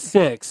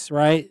 2006,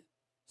 right?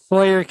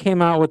 Slayer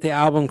came out with the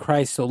album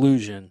Christ's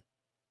Illusion.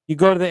 You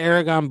go to the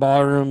Aragon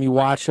Ballroom, you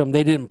watch them.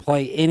 They didn't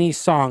play any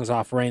songs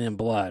off Rain and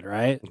Blood,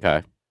 right?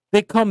 Okay.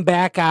 They come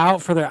back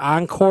out for their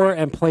encore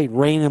and played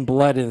Rain and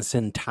Blood in its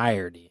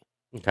entirety,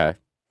 Okay.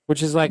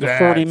 which is like a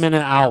That's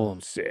 40-minute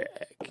album. Sick.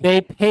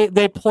 They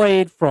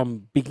played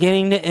from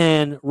beginning to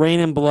end Rain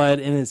and Blood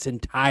in its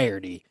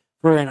entirety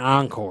for an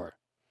encore.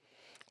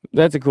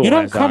 That's a cool. You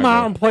don't ass come out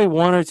encore. and play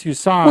one or two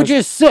songs. Which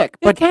is sick.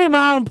 But But came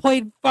out and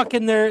played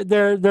fucking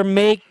their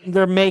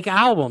make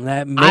album.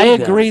 That made I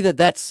them. agree that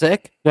that's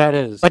sick. That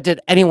is. But did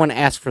anyone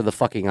ask for the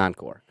fucking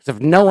encore? Because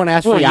if no one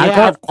asked for Well, the yeah,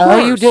 encore, of all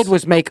you course. did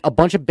was make a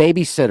bunch of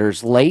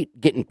babysitters late,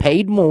 getting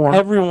paid more.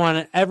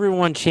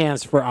 everyone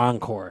chants for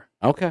encore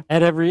Okay.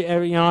 at every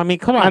you know. I mean,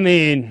 come on. I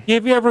mean,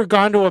 Have you ever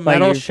gone to a Like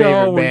metal your show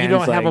favorite where you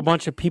bands, don't have a like-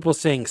 bunch of people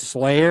saying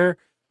Slayer,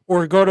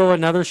 or go to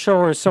another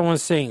show where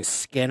someone's saying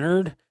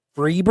Skinnerd,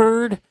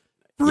 Freebird?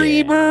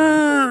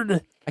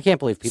 I can't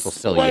believe people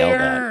still yell that.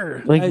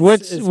 Slayer! like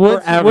It's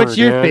forever, what's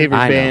your dude. favorite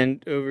I know.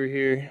 band over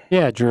here?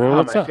 Yeah, Drew.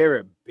 What's my up?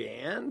 favorite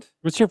band?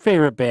 What's your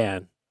favorite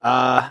band?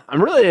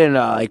 I'm really in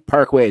like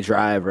Parkway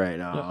Drive right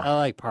now. I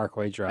like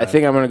Parkway Drive. I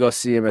think I'm gonna go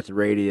see him at the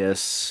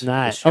Radius.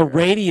 nice. this year. Oh,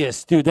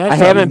 Radius, dude. That's I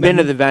haven't been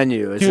to the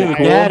venue. Is dude. it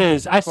cool? That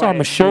is. I saw Quiet,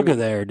 Meshuggah dude.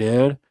 there,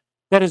 dude.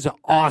 That is an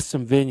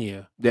awesome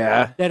venue.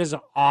 Yeah. That is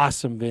an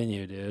awesome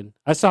venue, dude.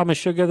 I saw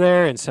Meshuggah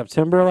there in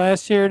September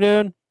last year,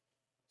 dude.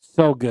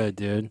 So good,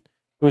 dude.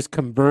 It was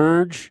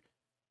Converge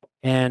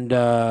and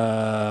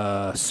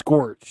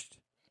Scorched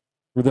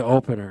were the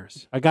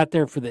openers. I got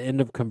there for the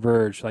end of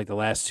Converge, like the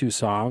last two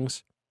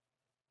songs,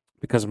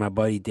 because of my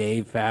buddy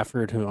Dave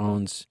Fafford, who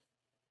owns,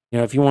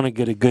 if you want to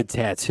get a good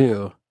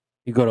tattoo,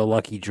 you go to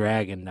Lucky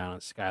Dragon down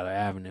at Schuyler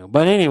Avenue.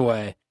 But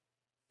anyway,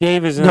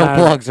 Dave is No not,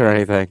 plugs or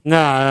anything.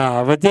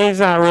 No, but Dave's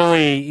not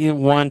really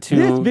one to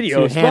This video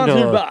to is sponsored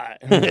handle. by.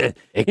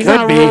 It He's could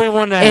not be. really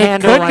one to It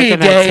handle could like be, an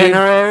Dave.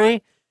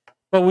 itinerary.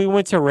 But we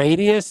went to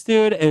Radius,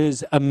 dude. It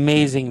was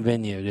amazing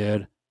venue,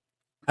 dude.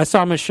 I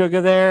saw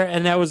Meshuggah there,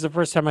 and that was the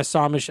first time I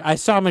saw Meshuggah. I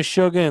saw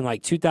Meshuggah in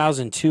like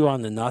 2002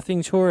 on the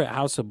Nothing Tour at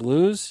House of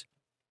Blues,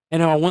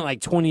 and I went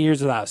like 20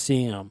 years without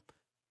seeing them.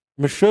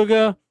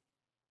 Meshuggah,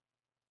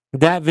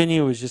 that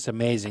venue was just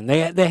amazing.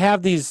 They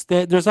have these.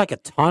 There's like a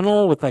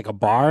tunnel with like a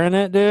bar in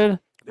it, dude.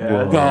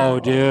 Yeah. Go,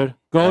 dude.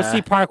 Go Yeah.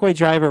 see Parkway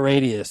Drive at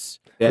Radius.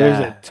 There's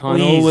Yeah. a tunnel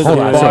Please. with Hold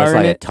a on, so bar it's in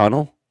like a it.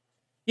 tunnel?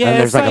 Yeah, And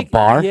there's it's like a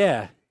bar?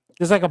 Yeah,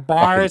 there's like a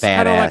bar. Fucking It's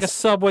kind of like a badass.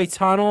 subway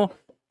tunnel,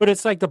 but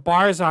it's like the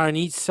bars are on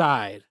each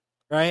side,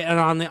 right? And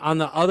on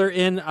the other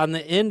end, on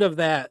the end of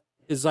that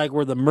is like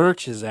where the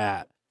merch is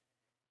at.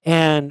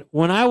 And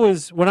when I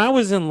was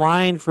in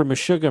line for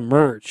Meshuggah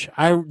merch,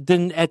 I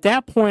didn't at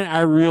that point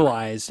I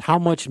realized how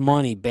much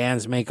money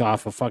bands make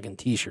off of fucking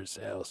t-shirt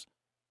sales.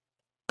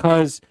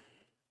 Cause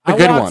The I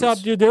good walked ones. up,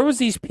 dude. There was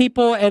these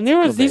people, and there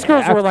was Well, they these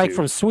girls have were like to.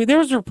 from Sweden.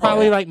 Those were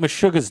probably like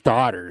Meshuggah's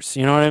daughters.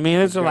 You know what I mean?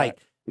 Those are like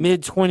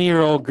mid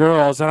 20-year-old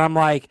girls, and I'm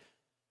like,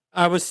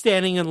 I was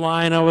standing in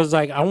line. I was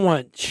like, I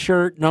want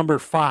shirt number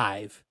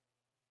 5,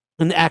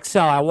 in the XL.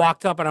 I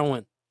walked up and I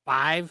went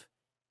 5,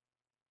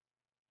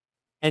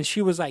 and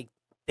she was like,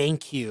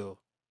 "Thank you,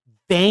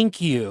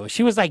 thank you."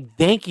 She was like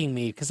thanking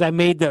me because I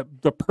made the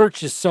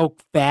purchase so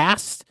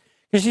fast.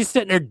 Because she's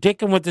sitting there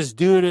dicking with this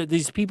dude.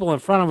 These people in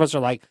front of us are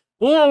like,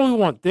 "Oh, we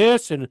want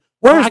this," and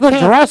Where's I the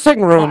can't-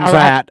 dressing rooms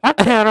at? I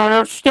can't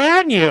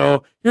understand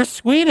you. You're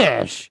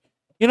Swedish.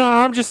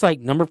 I'm just like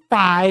number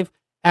 5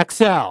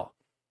 XL,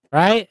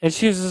 right? And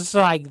she was just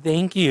like,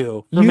 "Thank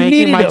you for You making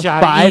needed my a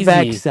job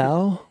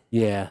 5XL. easy."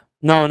 Yeah.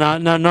 No,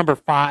 number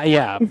 5.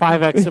 Yeah,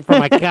 5X for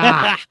my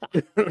God.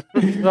 That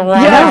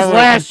was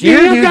last year,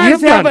 Do you dude. guys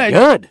You've have done a-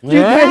 good. Do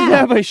you guys Yeah.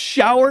 have a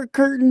shower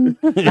curtain?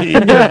 Please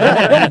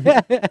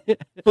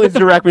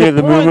direct me to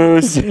the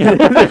moo-moos.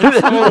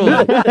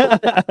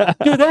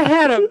 Dude,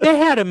 they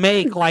had to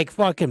make like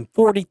fucking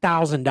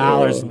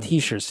 $40,000 in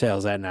t-shirt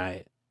sales that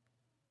night.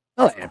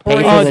 Oh, yeah,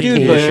 pay Oh, for the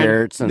dude, but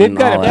t-shirts and They've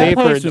got all to that. pay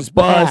for place the was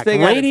bus. packed. They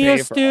got to pay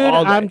Radius, for dude,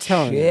 all I'm that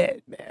telling you.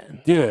 shit,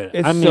 man. Dude,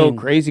 It's I mean, so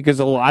crazy because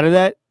a lot of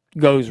that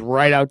goes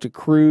right out to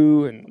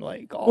crew and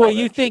like all Well, that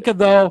you think shit. of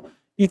though,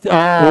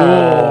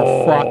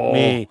 Oh. fuck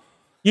me.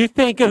 You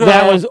think of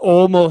that was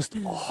almost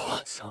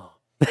awesome.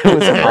 It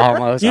was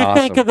almost you awesome.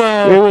 think of It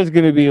though. was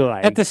gonna be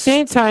like At the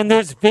same time,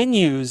 there's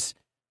venues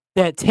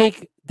that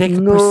take a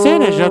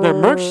percentage of their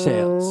merch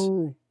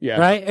sales, yeah.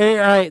 right? All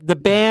right, the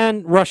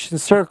band Russian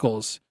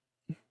Circles.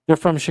 They're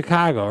from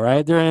Chicago,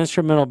 right? They're an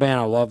instrumental band.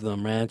 I love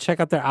them, man. Check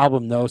out their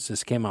album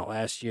Gnosis. Came out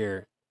last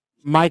year.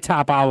 My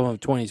top album of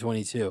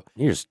 2022.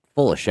 You're just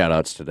full of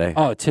shout-outs today.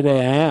 Oh, today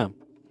I am.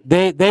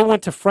 They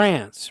went to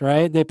France,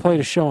 right? They played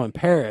a show in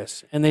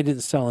Paris, and they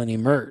didn't sell any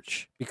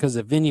merch because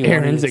the venue wanted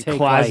Aaron's to a take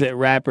closet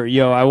rapper.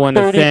 Yo, I want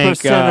to like thank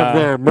 30% of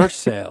their merch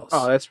sales,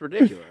 Oh, that's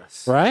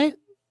ridiculous. right?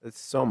 That's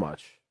so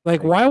much.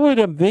 Like, why would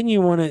a venue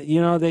want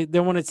to? They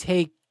want to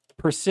take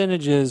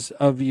percentages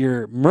of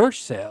your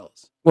merch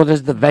sales. Well,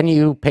 does the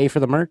venue pay for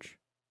the merch?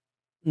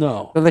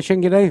 No, So they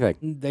shouldn't get anything.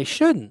 they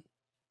shouldn't.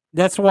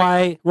 That's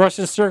why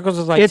Russian Circles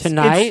is like It's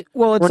tonight.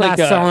 well, it's we're like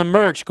not selling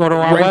merch. Go to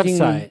our renting-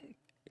 website.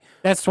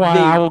 That's why they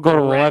I will go to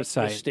a rent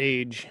the website.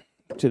 stage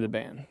to the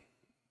band.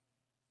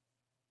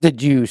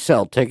 Did you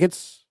sell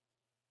tickets?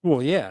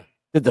 Well, yeah.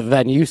 Did the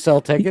venue sell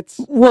tickets?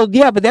 Well,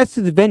 yeah, but that's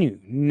to the venue,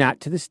 not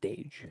to the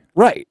stage.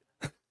 Right.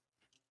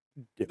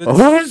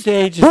 The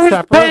stage is Who's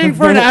separate. paying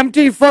for an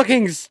empty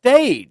fucking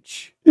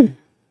stage?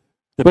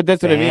 But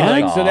that's what I mean.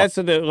 Like, band? so that's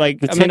the like.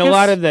 The I mean, a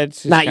lot tickets? of that's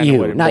just Not kinda you,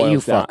 what it not you.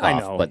 boils down. Fuck I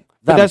off. know. But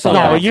But that's them a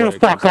fuck lot No, of you what it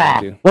fuck comes down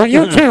off. to. Well,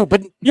 you too,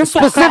 but You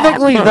fuck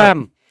specifically off.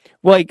 them.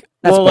 Like,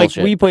 That's well, like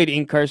bullshit. we played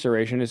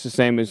Incarceration. It's the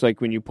same as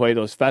like when you play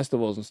those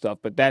festivals and stuff.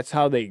 But that's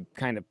how they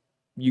kind of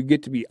you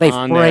get to be They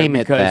on frame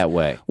there it because, that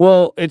way.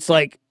 well, it's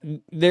like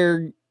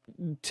their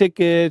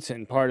tickets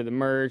and part of the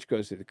merch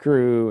goes to the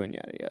crew and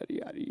yada yada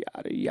yada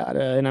yada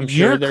yada. And I'm Your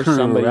sure there's crew,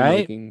 somebody right?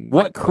 making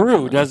What crew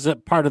money. does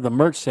it part of the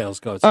merch sales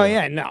go to? Oh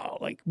yeah, no,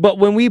 like, but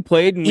when we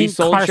played and we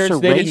sold shirts, they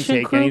didn't Incarceration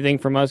take crew? anything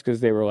from us because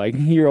they were like,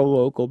 "You're a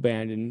local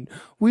band, and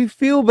we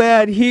feel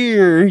bad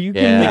here. You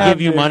Yeah. can They have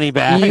give you this." money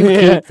back. You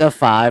Yeah. keep the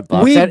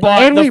 $5. We and,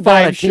 bought and the we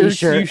bought a 5 shirts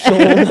you T-shirt.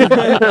 sold.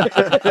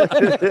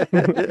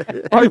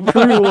 Our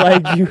crew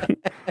liked you.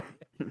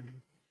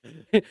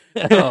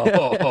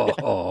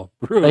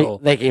 Brutal.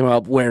 They came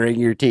up wearing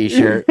your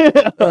T-shirt. Like,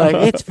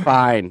 it's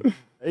fine.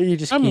 You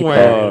just I'm keep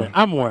wearing. it. it.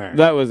 I'm wearing. it.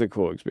 That was a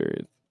cool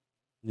experience.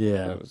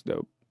 Yeah. That was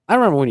dope. I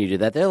remember when you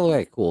did that. They look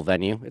like a cool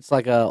venue. It's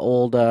like a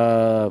old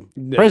The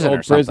prison old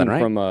or something, prison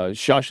right? from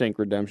Shawshank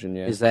Redemption.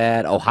 Yeah, Is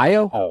that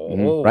Ohio?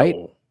 Oh, Right?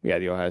 yeah,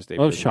 the Ohio State.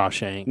 Oh, prison.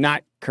 Shawshank.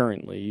 Not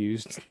currently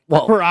used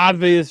Well, for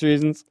obvious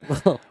reasons.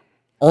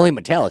 only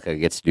Metallica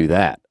gets to do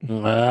that.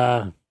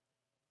 Metallica.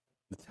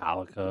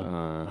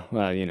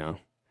 Well, you know,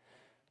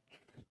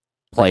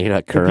 Play in a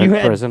if you current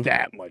had prison.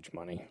 that much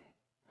money.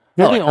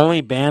 They're Oh, the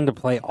only band to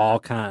play all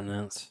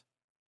continents.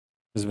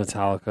 Is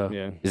Metallica.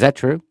 Yeah, Is that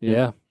true?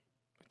 Yeah. I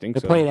think They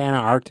so. played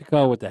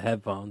Antarctica with the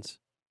headphones.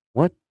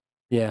 What?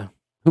 Yeah.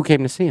 Who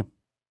came to see him?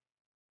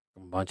 A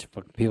bunch of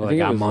fucking people I that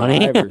think it got was money.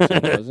 live or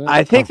something, wasn't it?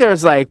 I think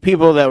there's like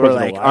people that were Was it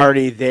like alive?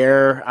 already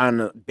there on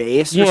the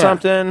base or Yeah.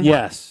 something.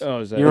 Yes. Oh,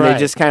 is that You're And right. they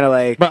just kind of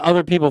like But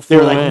other people they flew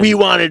were like, in. we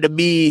wanted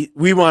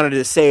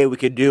to say we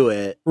could do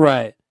it.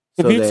 Right.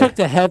 If So you they- took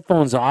the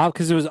headphones off,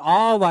 because it was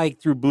all like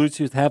through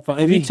Bluetooth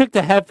headphones. If you took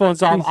the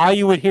headphones off, all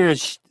you would hear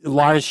is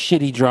Lars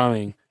shitty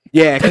drumming.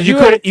 Yeah, because you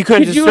couldn't Could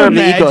you disturb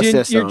the imagine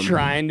ecosystem. You're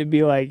trying to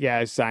be like, yeah,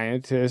 a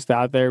scientist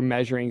out there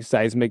measuring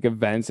seismic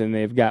events, and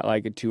they've got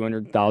like a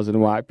 200,000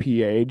 watt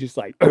PA, just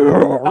like.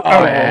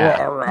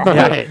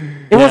 Right.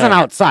 It wasn't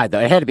outside though.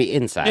 It had to be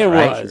inside. It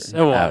right? was.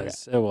 It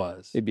was. It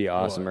was. It'd be It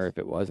awesomer was. if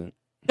it wasn't.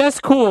 That's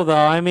cool though.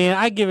 I mean,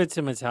 I give it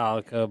to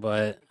Metallica,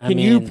 but I Can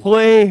mean, you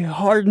play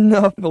hard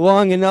enough,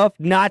 long enough,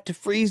 not to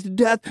freeze to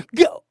death?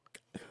 Go.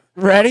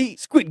 Ready,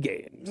 Squid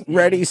Games.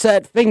 ready,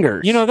 set,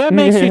 fingers. You know, that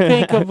makes you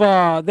think of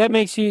that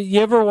makes you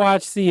ever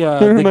watch the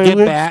My Get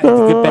lips Back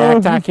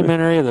stop.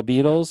 documentary of the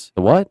Beatles?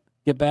 the what?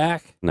 Get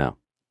Back? No,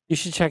 You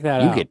should check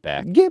that you out. get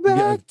back. Get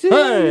back to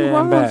Hey,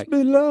 I'm what's back.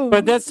 below.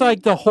 But that's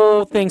like the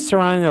whole thing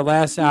surrounding the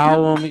last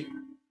album.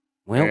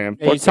 Well, Man,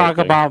 You fuck talk that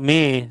thing. about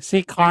me.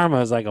 See,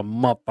 karma is like a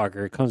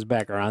motherfucker. It comes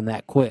back around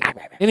that quick.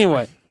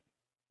 Anyway,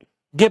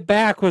 Get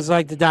Back was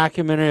like the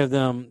documentary of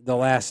them, the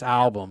last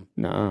album.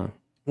 Nah.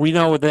 We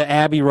know with the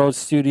Abbey Road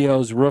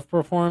Studios roof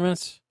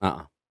performance.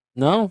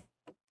 No?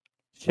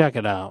 Check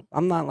it out.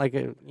 I'm not like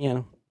a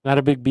Not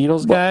a big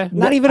Beatles guy?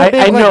 not even a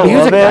big I like, know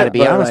music of guy it, to be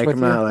but, honest like, with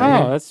I'm you. not,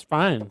 like, Oh, that's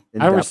fine.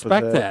 in I depth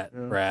respect with it. that,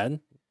 Yeah. Brad.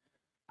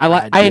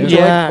 I enjoyed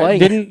Yeah, playing.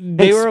 didn't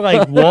they were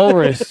like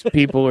walrus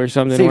people or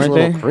something, Seems a weren't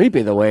little they?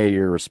 creepy the way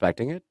you're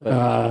respecting it. But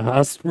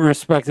I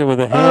respect it with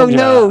a Oh, hand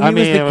no, job. I he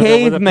was mean, the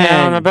with a pat on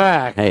caveman. the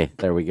back. hey,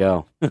 there we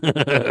go.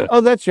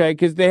 Oh, that's right,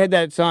 because they had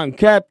that song,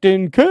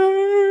 Captain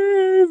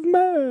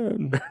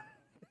Caveman.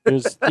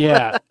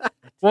 Yeah.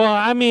 Well,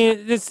 I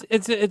mean, it's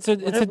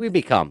What have we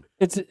become?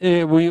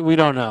 we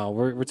don't know.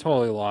 We're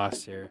totally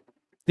lost here.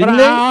 Didn't But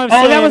they? all I'm Oh,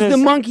 that saying was is the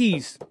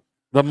monkeys.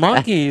 the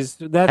monkeys.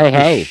 That's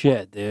Hey.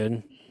 shit,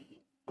 dude.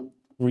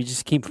 We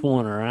just keep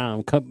fooling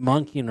around, keep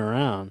monkeying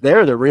around.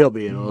 They're the real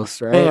Beatles,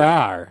 right? They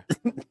are.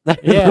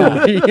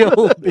 Yeah.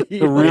 Real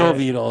The real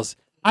Beatles.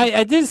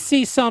 I did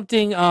see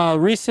something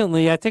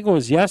recently, I think it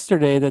was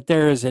yesterday, that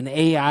there is an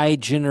AI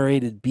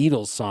generated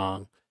Beatles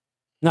song.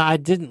 Now, I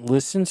didn't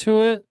listen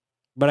to it,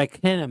 but I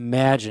can't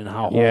imagine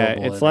how horrible Yeah,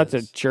 it's it lots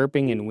is. of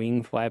chirping and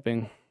wing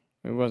flapping.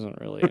 It wasn't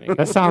really any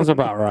That sounds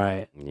about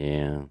right.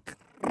 Yeah.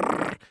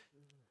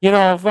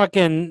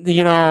 Fucking,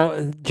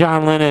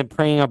 John Lennon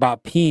praying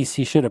about peace.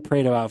 He should have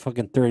prayed about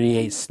fucking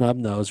 38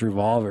 snub-nosed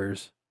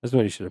revolvers. That's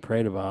what he should have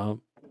prayed about.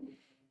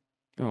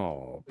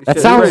 Oh, That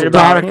Should've sounds worried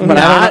about dark, but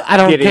not I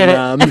don't getting get it.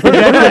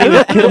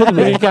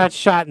 them. He got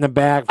shot in the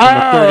back from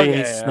a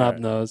 38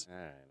 snub-nose. All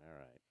right.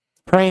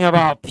 Praying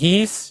about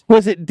peace?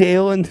 was it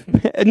Dale and?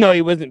 No,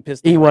 he wasn't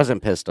pissed. He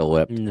wasn't pistol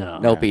whipped. No.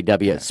 No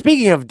PW.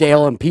 Speaking of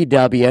Dale and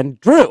PW and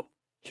Drew.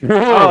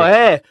 Oh,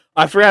 hey,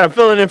 I forgot I'm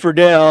filling in for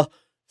Dale.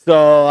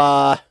 So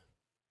I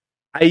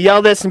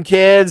yelled at some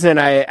kids and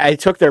I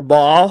took their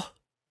ball.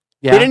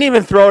 Yeah. They didn't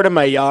even throw it in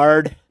my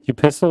yard. You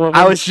pistol whip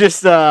I him? was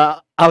just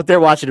out there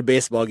watching a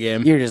baseball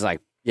game. You're just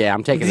like, yeah,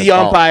 I'm taking The this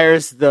ball.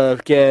 umpires, the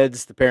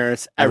kids, the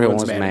parents, Everyone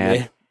everyone's was mad. At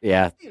mad.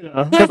 Yeah. me. You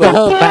know? Took the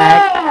whole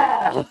bag.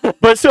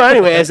 But so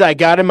anyway, as I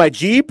got in my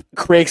Jeep,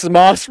 cranked some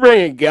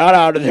offspring and got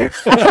out of there.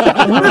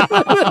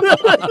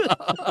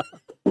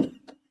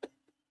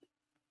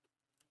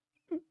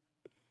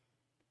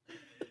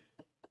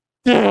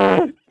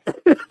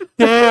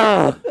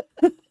 Damn.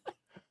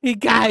 He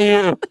got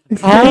you.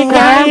 How He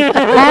got you.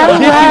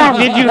 long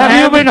Did you have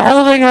have you been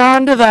holding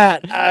on to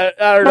that? I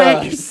don't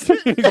know. The some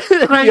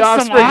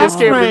offspring just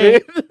came from me.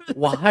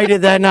 Why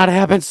did that not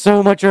happen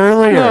so much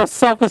earlier? No,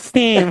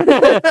 self-esteem.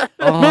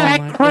 Oh Man, my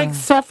I cranked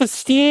God.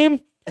 self-esteem,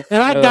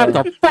 and I got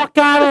the fuck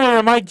out of there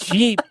in my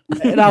Jeep.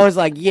 And I was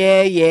like,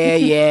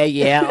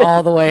 yeah,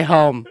 all the way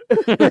home.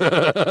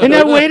 And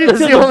I waited That's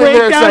till the the only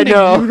lyrics I breakdown to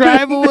know.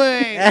 drive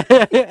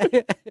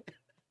away.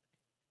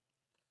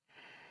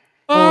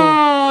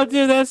 Oh,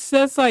 dude,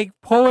 that's like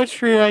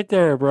poetry right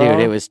there, bro. Dude,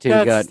 it was too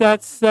good.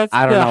 That's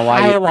I don't the know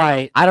why you-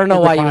 highlight. I don't know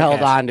of why the you held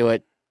podcast. on to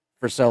it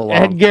for so long.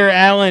 Edgar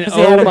Allan, 'Cause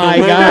he had oh to my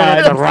deliver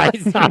God. the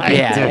right side.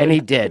 Yeah, dude. and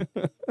he did.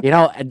 You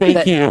know,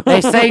 Thank you.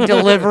 They say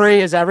delivery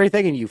is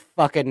everything, and you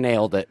fucking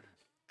nailed it.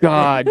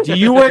 God, do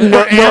you work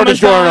No, for no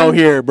DiGiorno Amazon?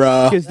 here,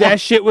 bro. Because that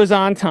shit was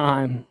on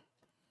time.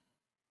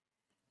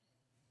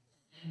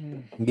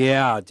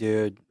 Yeah,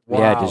 dude.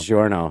 Yeah, Wow.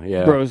 DiGiorno.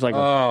 Yeah. Bro's like a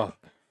Oh,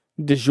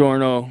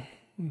 DiGiorno.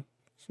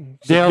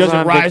 Dale's doesn't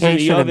on rise in the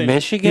vacation to oven.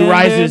 Michigan. He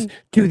rises dude?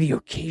 to the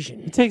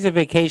occasion. He takes a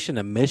vacation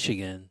to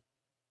Michigan.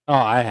 Oh,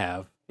 I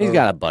have. He's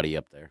got a buddy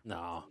up there.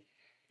 No,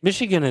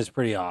 Michigan is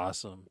pretty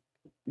awesome.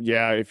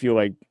 Yeah, if you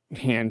like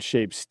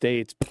hand-shaped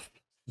states.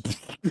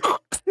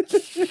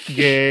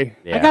 Gay.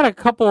 Yeah. I got a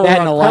couple That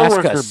in of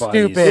Alaska, coworker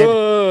stupid.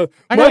 buddies.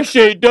 I My got-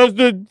 state does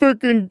the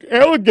freaking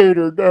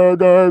alligator.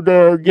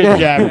 Good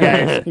job,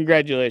 guys.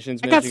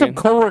 Congratulations, I got some Michigan.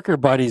 coworker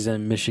buddies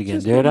in Michigan,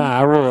 dude.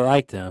 I really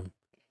like them.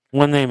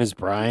 One name is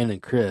Brian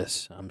and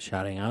Chris. I'm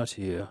shouting out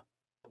to you,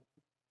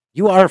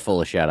 You are full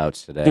of shout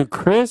outs today. dude.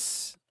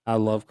 Chris, I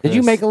love. Chris. Did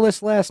you make a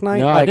list last night?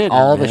 No, I like didn't,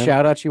 all the man.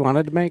 shout outs you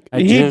wanted to make? I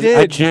He jizz- did.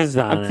 I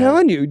jizzed on I'm it.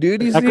 telling you,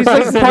 dude. He's I like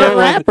christened a part it with-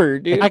 rapper,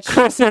 dude. I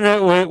christened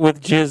it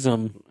with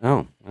jism.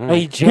 Oh. I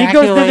He goes to the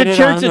ejaculated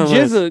church on of the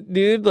list. Jizza,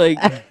 dude. Like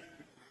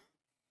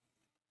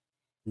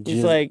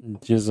Jizz- like-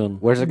 jism.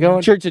 Where's it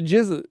going? Church of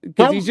Jizza, because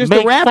Don't he's just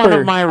make a fun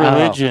rapper. of my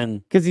religion.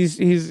 Because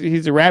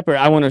he's a rapper.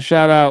 I want to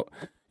shout out.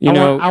 You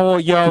know, I will,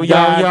 yo,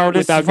 God,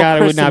 this is without for God, I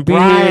Chris would not and be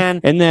Brian.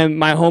 here. And then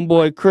my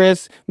homeboy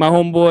Chris, my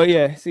homeboy,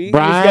 yeah. See,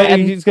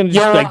 Brian, he's gonna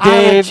just yo, like I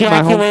Dave. My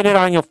home, ejaculated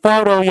on your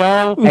photo,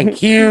 yo. And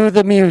cue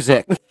the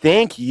music.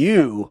 Thank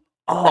you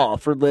all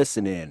for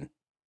listening.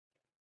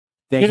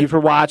 Thank you for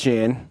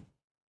watching.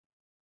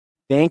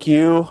 Thank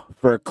you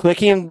for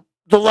clicking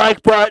the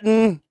like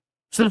button,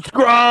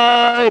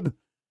 subscribe,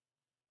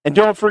 and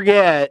don't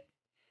forget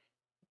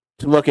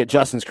to look at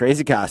Justin's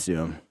crazy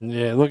costume.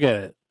 Yeah, look at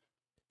it.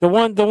 The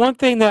one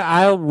thing that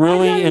I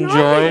really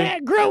enjoy,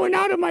 growing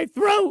out of my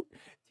throat.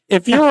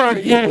 if you are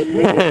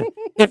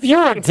if you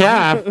are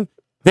deaf,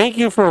 thank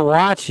you for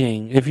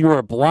watching. If you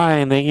are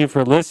blind, thank you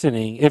for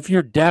listening. If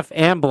you're deaf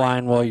and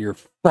blind, well, you're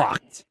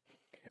fucked.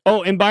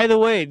 Oh, and by the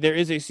way, there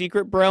is a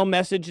secret Braille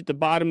message at the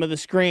bottom of the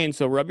screen.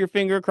 So rub your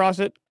finger across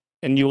it,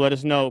 and you let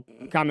us know.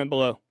 Comment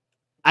below.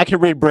 I can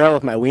read Braille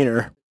with my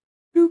wiener.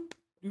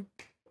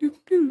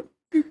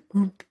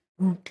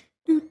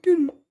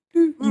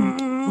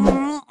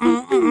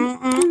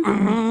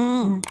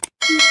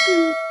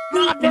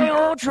 My dang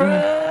old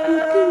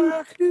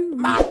truck,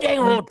 my dang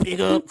old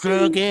pickup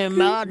truck, and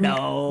my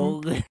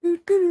dog.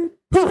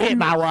 Who hit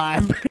my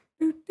wife?